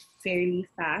to it fairly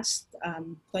fast,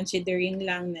 considering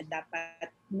lang na dapat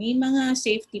may mga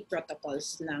safety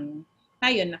protocols lang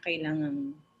tayo na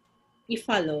kailangang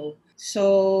i-follow.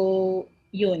 So,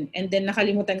 yun. And then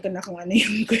nakalimutan ko na kung ano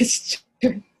yung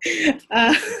question.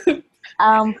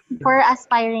 For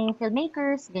aspiring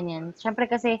filmmakers, ganyan. Syempre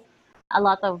kasi a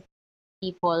lot of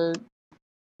people,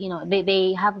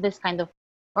 they have this kind of,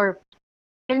 or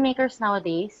filmmakers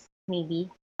nowadays, maybe,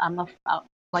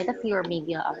 quite a few or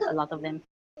maybe a lot of them,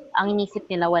 ang inisip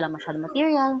nila wala masyadong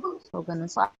material. So, ganun.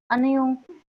 So, ano yung,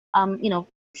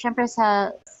 syempre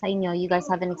sa inyo, you guys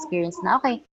have an experience na,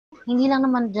 okay, hindi lang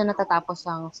naman dyan natatapos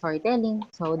ang storytelling.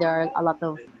 So, there are a lot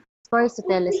of stories to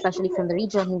tell, especially from the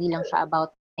region. Hindi lang siya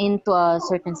about into a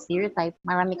certain stereotype.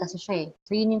 Marami kasi siya eh.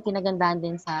 So, yun yung kinagandahan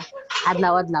din sa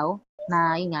Adlaw-Adlaw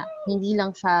na, yun nga, hindi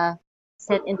lang siya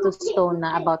set into stone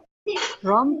na about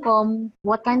rom-com.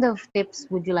 What kind of tips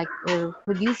would you like or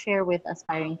would you share with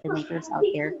aspiring filmmakers out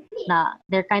there na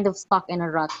they're kind of stuck in a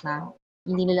rut na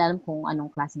hindi nila alam kung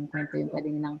anong klaseng kwento yung pwede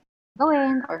nilang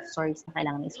gawin or stories na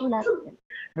kailangan isulat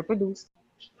or produce?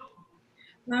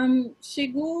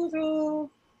 Siguro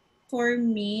for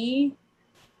me,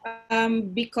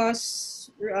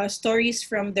 because stories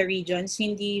from the regions,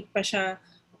 hindi pa siya,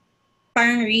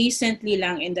 parang recently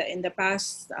lang in the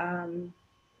past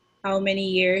how many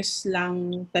years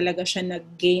lang talaga siya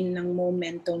nag-gain ng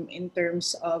momentum in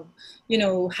terms of,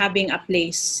 having a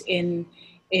place in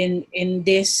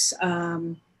this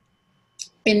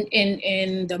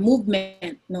in the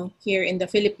movement, no, here in the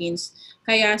Philippines.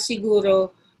 Kaya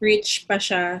siguro rich pa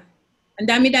siya. Ang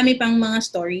dami-dami pang mga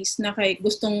stories na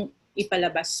gustong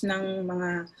ipalabas ng mga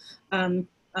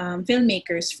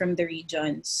filmmakers from the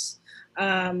regions.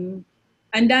 Ang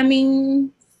daming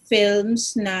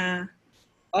films na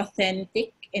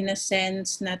authentic in a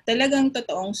sense na talagang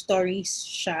totoong stories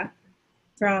siya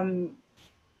from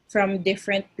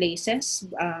different places,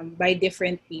 by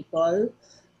different people.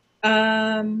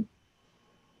 Parang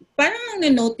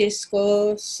na-notice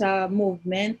ko sa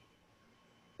movement,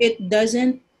 it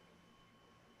doesn't,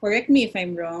 correct me if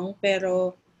I'm wrong,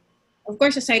 pero of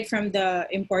course, aside from the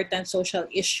important social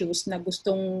issues na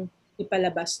gustong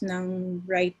ipalabas ng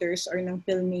writers or ng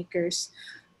filmmakers,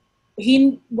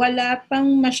 wala pang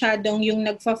masyadong yung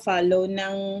nagfa-follow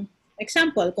ng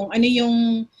example kung ano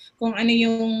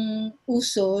yung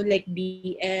uso, like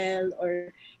BL or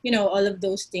all of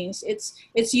those things.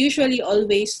 It's usually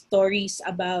always stories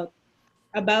about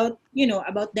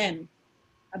them,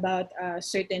 about a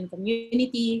certain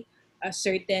community, a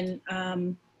certain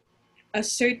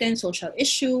social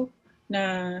issue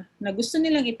na gusto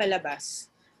nilang ipalabas.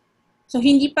 So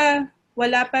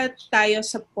wala pa tayo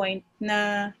sa point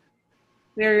na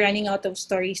we're running out of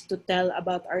stories to tell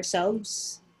about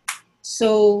ourselves.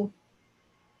 So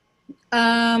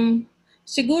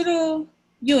siguro,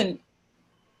 yun.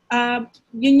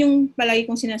 Yun yung palagi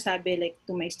kong sinasabi like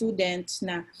to my students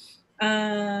na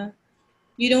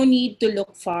you don't need to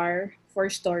look far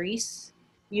for stories.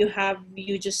 You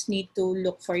just need to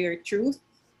look for your truth.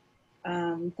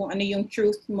 Kung ano yung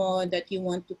truth mo that you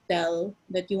want to tell,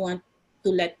 that you want to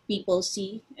let people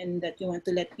see, and that you want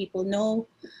to let people know,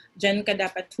 dyan ka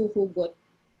dapat huhugot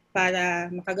para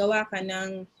makagawa ka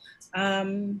ng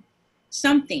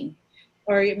something.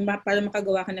 Or para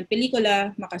makagawa ka ng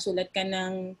pelikula, makasulat ka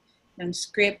ng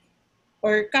script,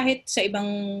 or kahit sa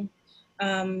ibang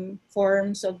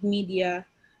forms of media,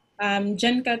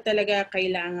 dyan ka talaga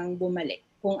kailangang bumalik.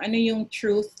 Kung ano yung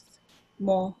truth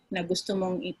mo na gusto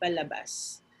mong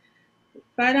ipalabas.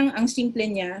 Parang ang simple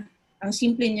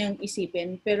niyang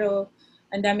isipin, pero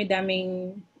ang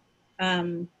dami-daming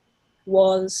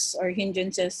walls or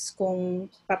hindrances kung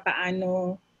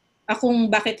papaano, kung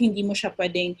bakit hindi mo siya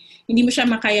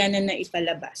makayanan na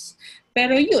ipalabas.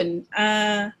 Pero yun,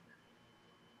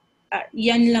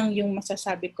 yan lang yung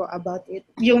masasabi ko about it.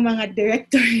 Yung mga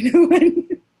director naman.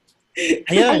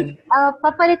 Ayun.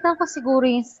 Papalitan ko siguro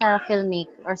yung sa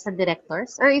filmmaker or sa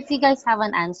directors. Or if you guys have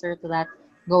an answer to that,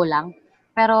 go lang.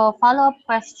 Pero follow-up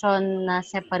question na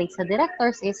separate sa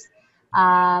directors is,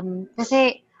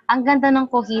 kasi ang ganda ng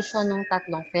cohesion ng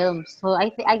tatlong films. So I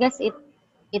guess it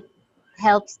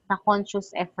helps na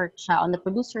conscious effort siya on the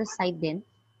producer side din,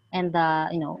 and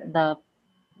the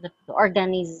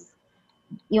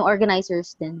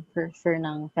organizers din for sure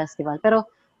ng festival. Pero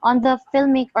on the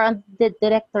filmmaker or on the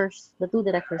directors, the two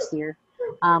directors here,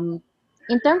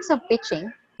 in terms of pitching,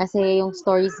 kasi yung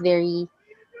stories they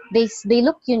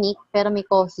look unique pero may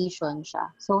cohesion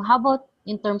siya. So how about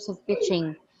in terms of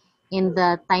pitching in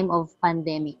the time of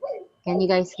pandemic? Can you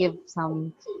guys give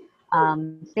some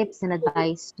tips and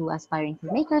advice to aspiring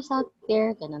filmmakers out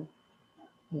there? Ganun.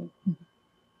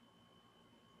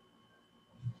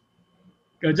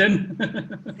 Ikaw dyan.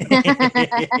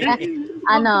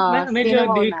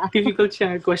 Medyo difficult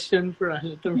siya question for us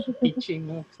in terms of pitching.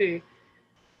 No?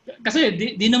 Kasi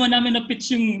di naman namin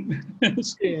na-pitch yung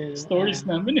stories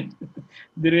namin eh.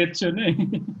 Diretso na eh.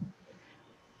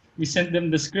 We sent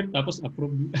them the script tapos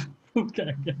approve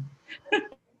ka agad.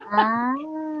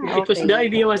 Because the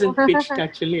idea wasn't pitched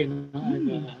actually. No?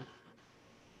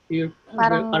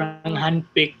 Parang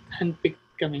handpick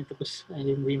kami tapos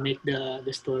we make the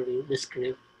story, the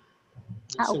script.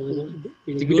 So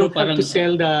we don't have to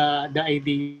sell the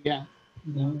idea.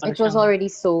 It was already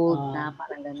sold na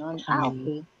parang ganun.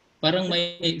 Okay. Parang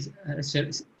may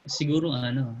siguro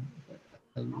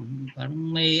parang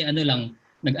may lang,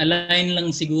 nag-align lang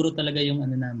siguro talaga yung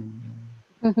namin.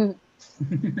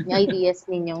 Yung ideas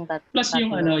ninyong Plus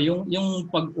yung yung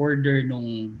pag-order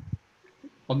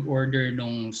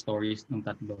nung stories ng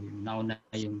tatlo, yung nauna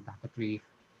yung Taco Tree,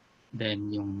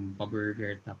 then yung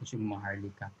Pa-Burger, tapos yung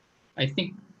Maharlika. I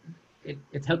think it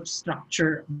helps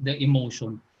structure the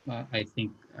emotion. I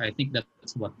think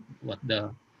that's what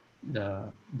the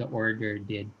order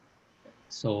did.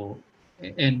 So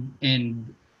and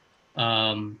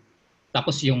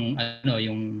tapos yung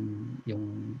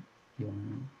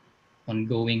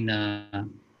ongoing na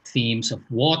themes of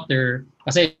water,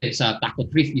 kasi sa Taco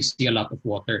Thrift you see a lot of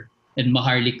water, and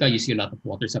Maharlika you see a lot of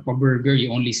water. Sa Pa-Burger you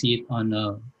only see it on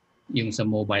yung sa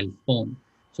mobile phone.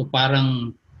 So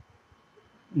parang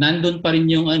nandun pa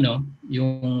rin yung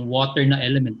yung water na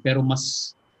element, pero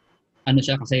mas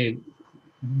siya kasi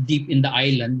deep in the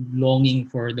island, longing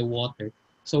for the water.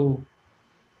 So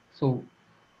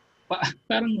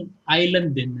parang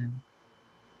island din.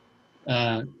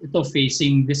 Ito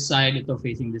facing this side,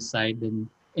 then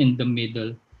in the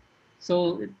middle.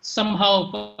 So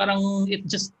somehow parang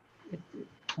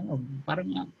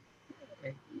parang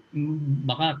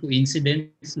baka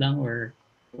coincidence lang or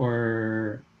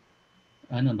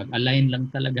nag-align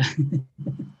lang talaga.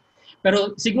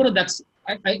 Pero siguro that's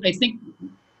I think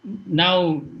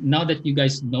now that you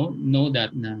guys know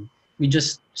that na we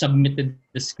just submitted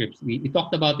the scripts. We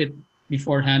talked about it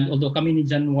beforehand, although kami ni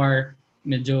Januar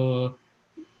medyo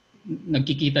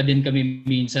nagkikita din kami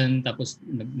minsan, tapos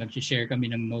nag-share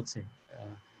kami ng notes eh.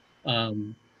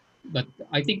 But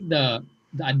I think the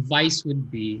advice would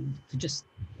be to just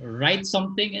write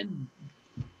something and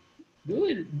do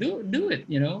it,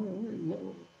 you know.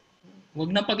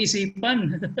 Wag na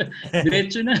pag-isipan.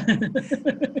 Diretso na.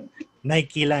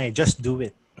 Nike lang eh, just do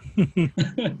it.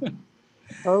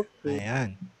 Okay.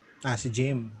 Ayan. Si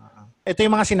Jim. Ito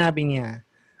yung mga sinabi niya.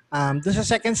 Doon sa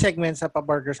second segment sa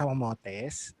Pa-Burger sa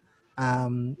Mamotes,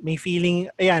 may feeling,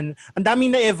 ayan, ang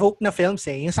daming na-evoke na films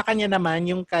eh. Yung sa kanya naman,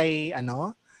 yung kay,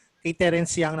 kay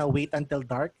Terence Young na Wait Until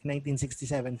Dark,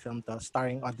 1967 film to,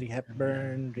 starring Audrey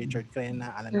Hepburn, Richard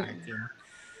Crenna, Alan Arkin.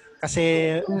 Kasi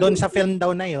doon sa film daw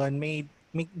na yon may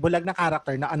bulag na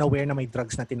character na unaware na may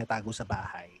drugs na tinatago sa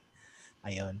bahay.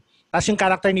 Ayun. Tapos yung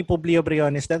character ni Publio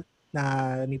Briones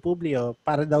ni Publio,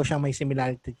 para daw siyang may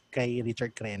similarity kay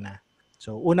Richard Crenna.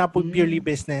 So, una po purely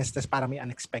business, tapos parang may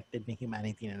unexpected na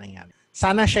humanity na nangyari.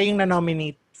 Sana siya yung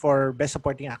na-nominate for Best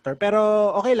Supporting Actor,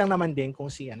 pero okay lang naman din kung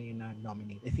si ano yung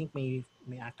na-nominate. I think may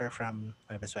actor from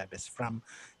Webes, from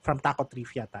Taco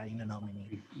Triff yata yung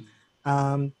na-nominate.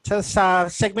 Sa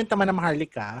segment naman ng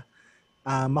Maharlika,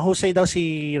 mahusay daw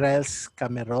si Riles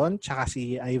Cameron tsaka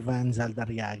si Ivan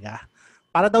Zaldarriaga.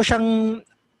 Para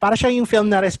siyang yung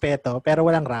film na Respeto, pero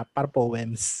walang rap, para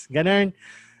poems. Ganun.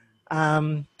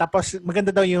 Tapos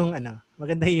maganda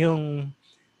yung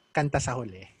kanta sa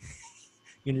huli.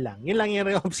 Yun lang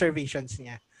yung observations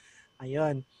niya.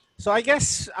 Ayun. So I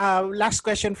guess last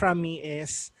question from me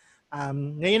is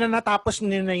ngayon na natapos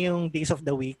niyo na yung days of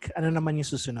the week, ano naman yung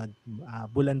susunod?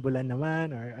 Bulan-bulan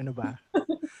naman or ano ba?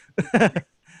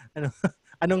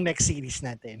 Anong next series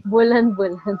natin?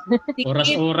 Bulan-bulan.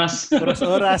 Oras-oras.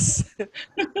 Oras-oras.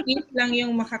 Yun lang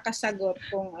yung makakasagot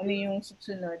kung ano yung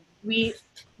susunod.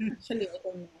 Actually, I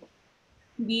don't know.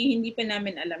 Hindi pa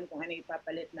namin alam kung ano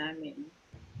ipapalit namin.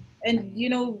 And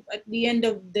at the end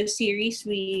of the series,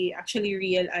 we actually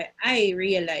I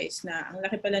realized na ang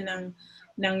laki pala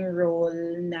ng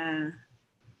role na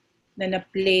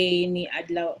na-play ni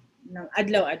Adlaw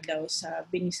sa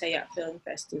Binisaya Film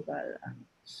Festival.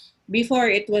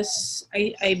 Before it was,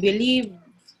 I believe,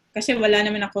 kasi wala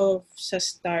naman ako sa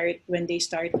start when they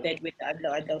started with the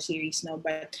Adlaw series now,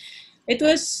 but it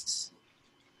was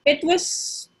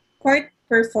part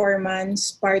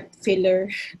performance, part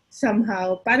filler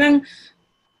somehow. Parang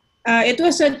it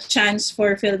was a chance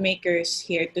for filmmakers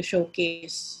here to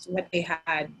showcase what they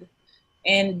had.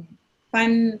 And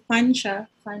fun siya.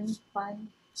 Fun.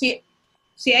 Si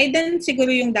Aidan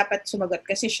siguro yung dapat sumagot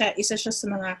kasi isa siya sa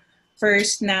mga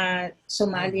first na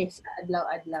sumali sa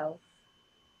Adlaw-Adlaw.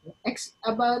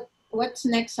 About what's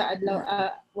next sa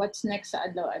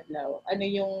Adlaw-Adlaw? Ano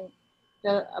yung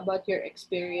about your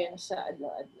experience sa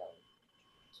Adlaw-Adlaw?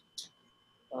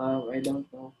 I don't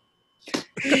know.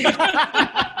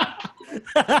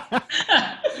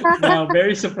 Wow,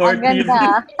 very supportive. Ang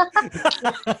ganda.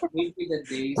 Maybe the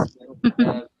days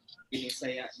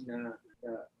Binisaya na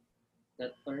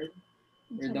the term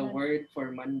or the word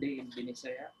for Monday in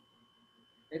Binisaya.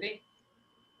 I think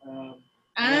alam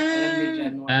ni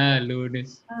January.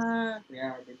 Lunes.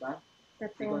 Yeah, diba?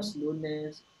 Because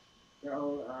Lunes, they're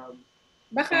all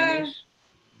Baka Spanish.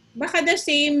 baka the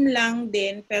same lang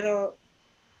din pero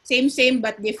same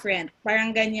but different.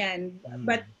 Parang ganyan.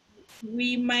 But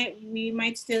we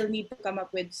might still need to come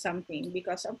up with something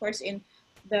because of course in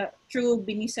the true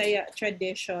Binisaya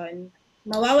tradition,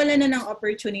 mawawala na ng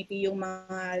opportunity yung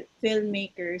mga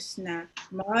filmmakers na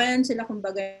mawawalan sila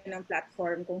kumbaga ng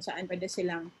platform kung saan pwede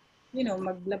silang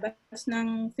maglabas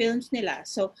ng films nila.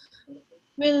 So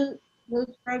we'll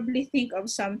probably think of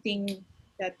something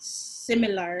that's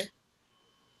similar.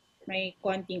 May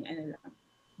konting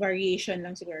variation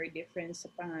lang siguro, difference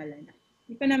sa pangalan.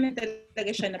 Hindi pa namin talaga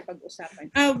siya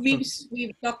napag-usapan.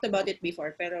 We've talked about it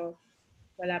before pero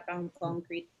wala pang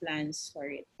concrete plans for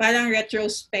it. Parang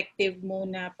retrospective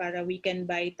muna para we can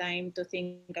buy time to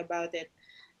think about it.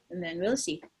 And then we'll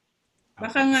see.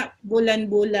 Baka nga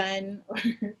bulan-bulan or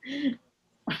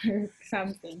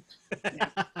something.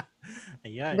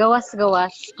 Ayan.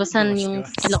 Gawas-gawas. Kung saan Gawas-gawas. yung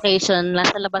location.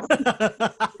 Nasa labas.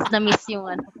 Na-miss yung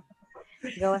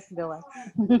Gawas-gawas.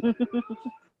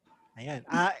 Ayan.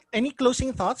 Any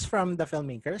closing thoughts from the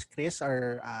filmmakers, Chris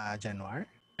or Januar?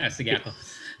 Sige ako.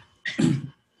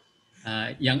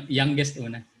 Youngest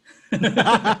una.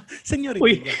 Seniority.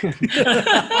 Uy.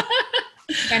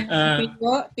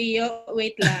 Tiyo,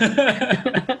 wait lang.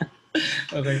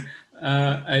 Okay.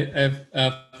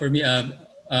 For me,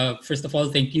 first of all,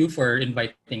 thank you for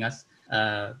inviting us.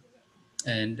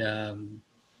 And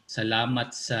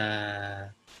salamat sa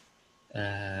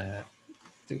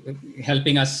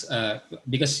helping us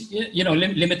because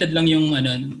limited lang yung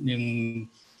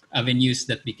avenues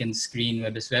that we can screen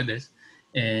Webes,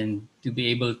 and to be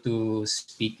able to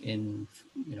speak in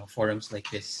forums like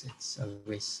this, it's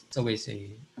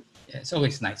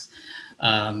always nice.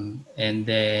 And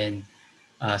then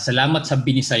salamat sa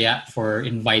Binisaya for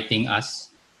inviting us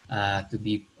to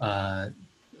be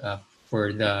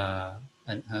for the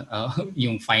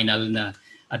yung final na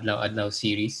Adlaw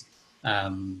series.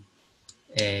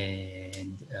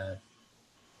 And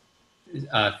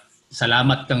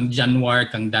salamat kang Januar,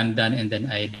 kang Dandan, and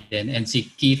then Aiden. And si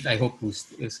Keith, I hope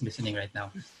who's listening right now.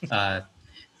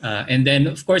 And then,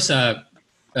 of course, sa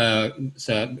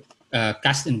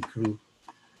cast and crew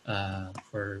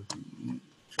for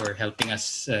helping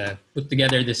us put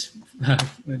together this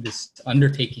this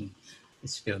undertaking,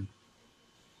 this film.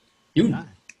 Yun.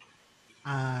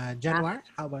 Januar,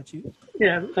 how about you?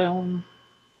 Yeah,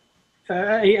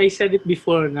 I said it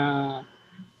before na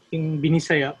yung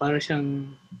Binisaya para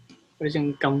siyang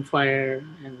campfire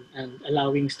and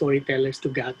allowing storytellers to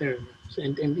gather.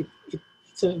 And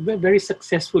it's a very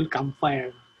successful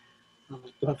campfire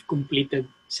to have completed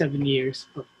 7 years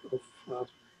of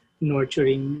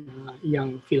nurturing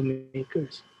young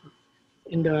filmmakers.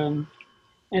 And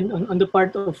on the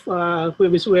part of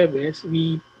Huwebes Huwebes,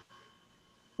 we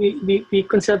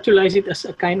conceptualize it as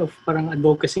a kind of parang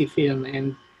advocacy film,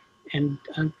 and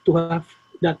to have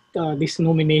that this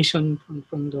nomination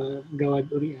from the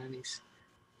Gawad Urian is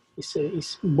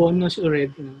bonus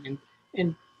already, you know?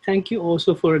 And thank you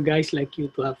also for guys like you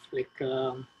to have like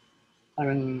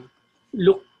parang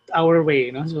looked our way,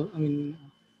 you know? So I mean,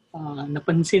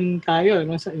 napansin tayo,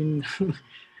 no? So,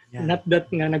 not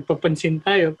that nga nagpapansin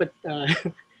tayo, but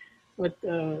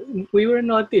we were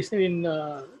noticed. I mean,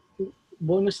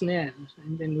 bonus na yan.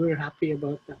 And then we're happy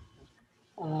about that.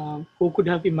 Who could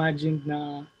have imagined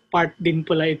na part din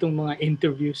pala itong mga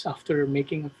interviews after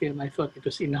making a film? I thought it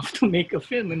was enough to make a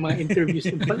film. May mga interviews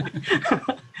din pala.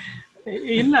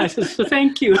 Yun lang. So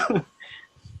thank you.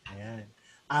 Ayan.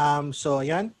 So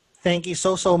ayan. Thank you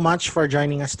so much for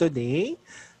joining us today.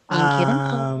 Thank you.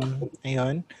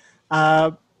 Ayun.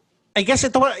 I guess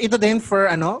ito din for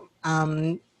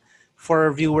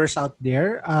for viewers out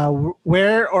there.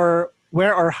 Where or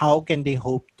how can they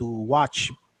hope to watch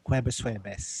Huwebes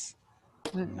Huwebes?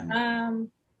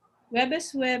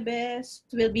 Huwebes Huwebes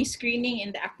will be screening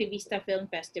in the Activista Film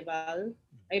Festival.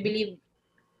 I believe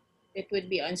it would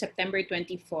be on September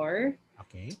 24.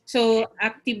 Okay. So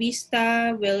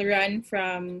Activista will run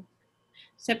from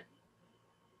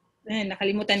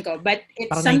nakalimutan ko, but it's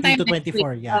Parang sometime 19 to 24, next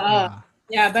week. yeah.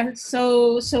 Yeah, but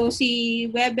so si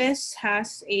Huwebes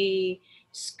has a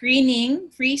free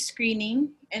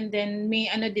screening, and then may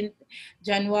din,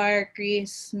 Januar,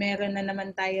 Chris, meron na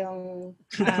naman tayong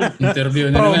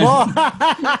interview na promo.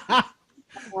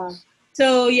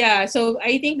 So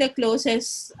I think the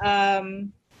closest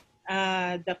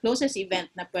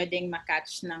event na pwedeng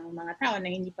makatch ng mga tao na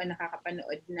hindi pa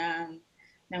nakakapanood ng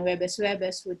Huwebes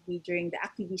Huwebes would be during the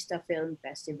Activista Film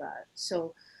Festival.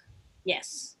 So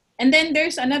yes. And then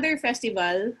there's another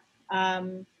festival.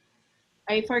 I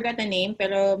forgot the name,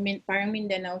 pero parang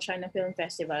Mindanao siya na film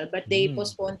festival. But they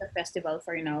postponed the festival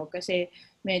for now kasi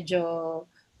medyo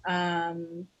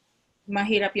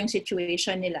mahirap yung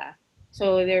situation nila.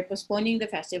 So they're postponing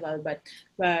the festival. But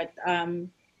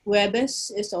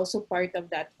Huwebes is also part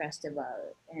of that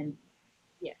festival. And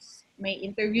yes, may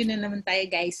interview na naman tayo,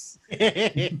 guys.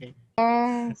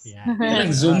 Yes. Yeah.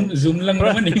 Zoom lang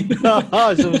naman eh.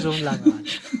 Zoom lang.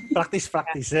 Practice.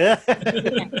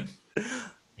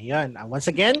 Ayun. Once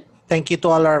again, thank you to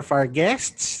all of our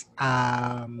guests.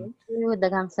 Thank you.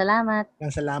 Daghang salamat.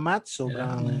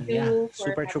 Sobrang,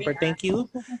 super having thank you.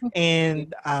 And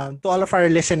to all of our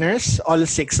listeners, all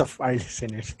 6 of our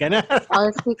listeners. Ganun. All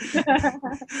 6.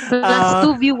 Plus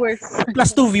 2 viewers.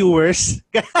 Plus 2 viewers.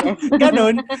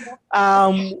 Ganun.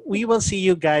 We will see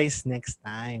you guys next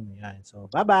time. Yan. So,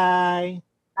 bye-bye.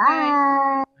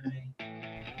 Bye.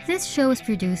 This show is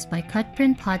produced by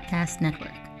Cutprint Podcast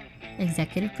Network.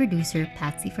 Executive Producer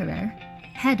Patsy Ferrer,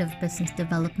 Head of Business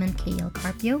Development KL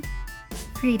Carpio,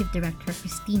 Creative Director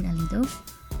Christine Alido,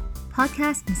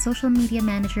 Podcast and Social Media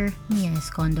Manager Mia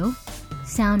Escondo,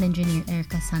 Sound Engineer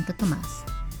Erica Santo Tomas.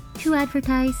 To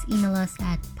advertise, email us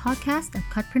at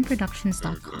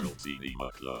podcast@cutprintproductions.com. Girl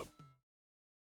Cinema Club.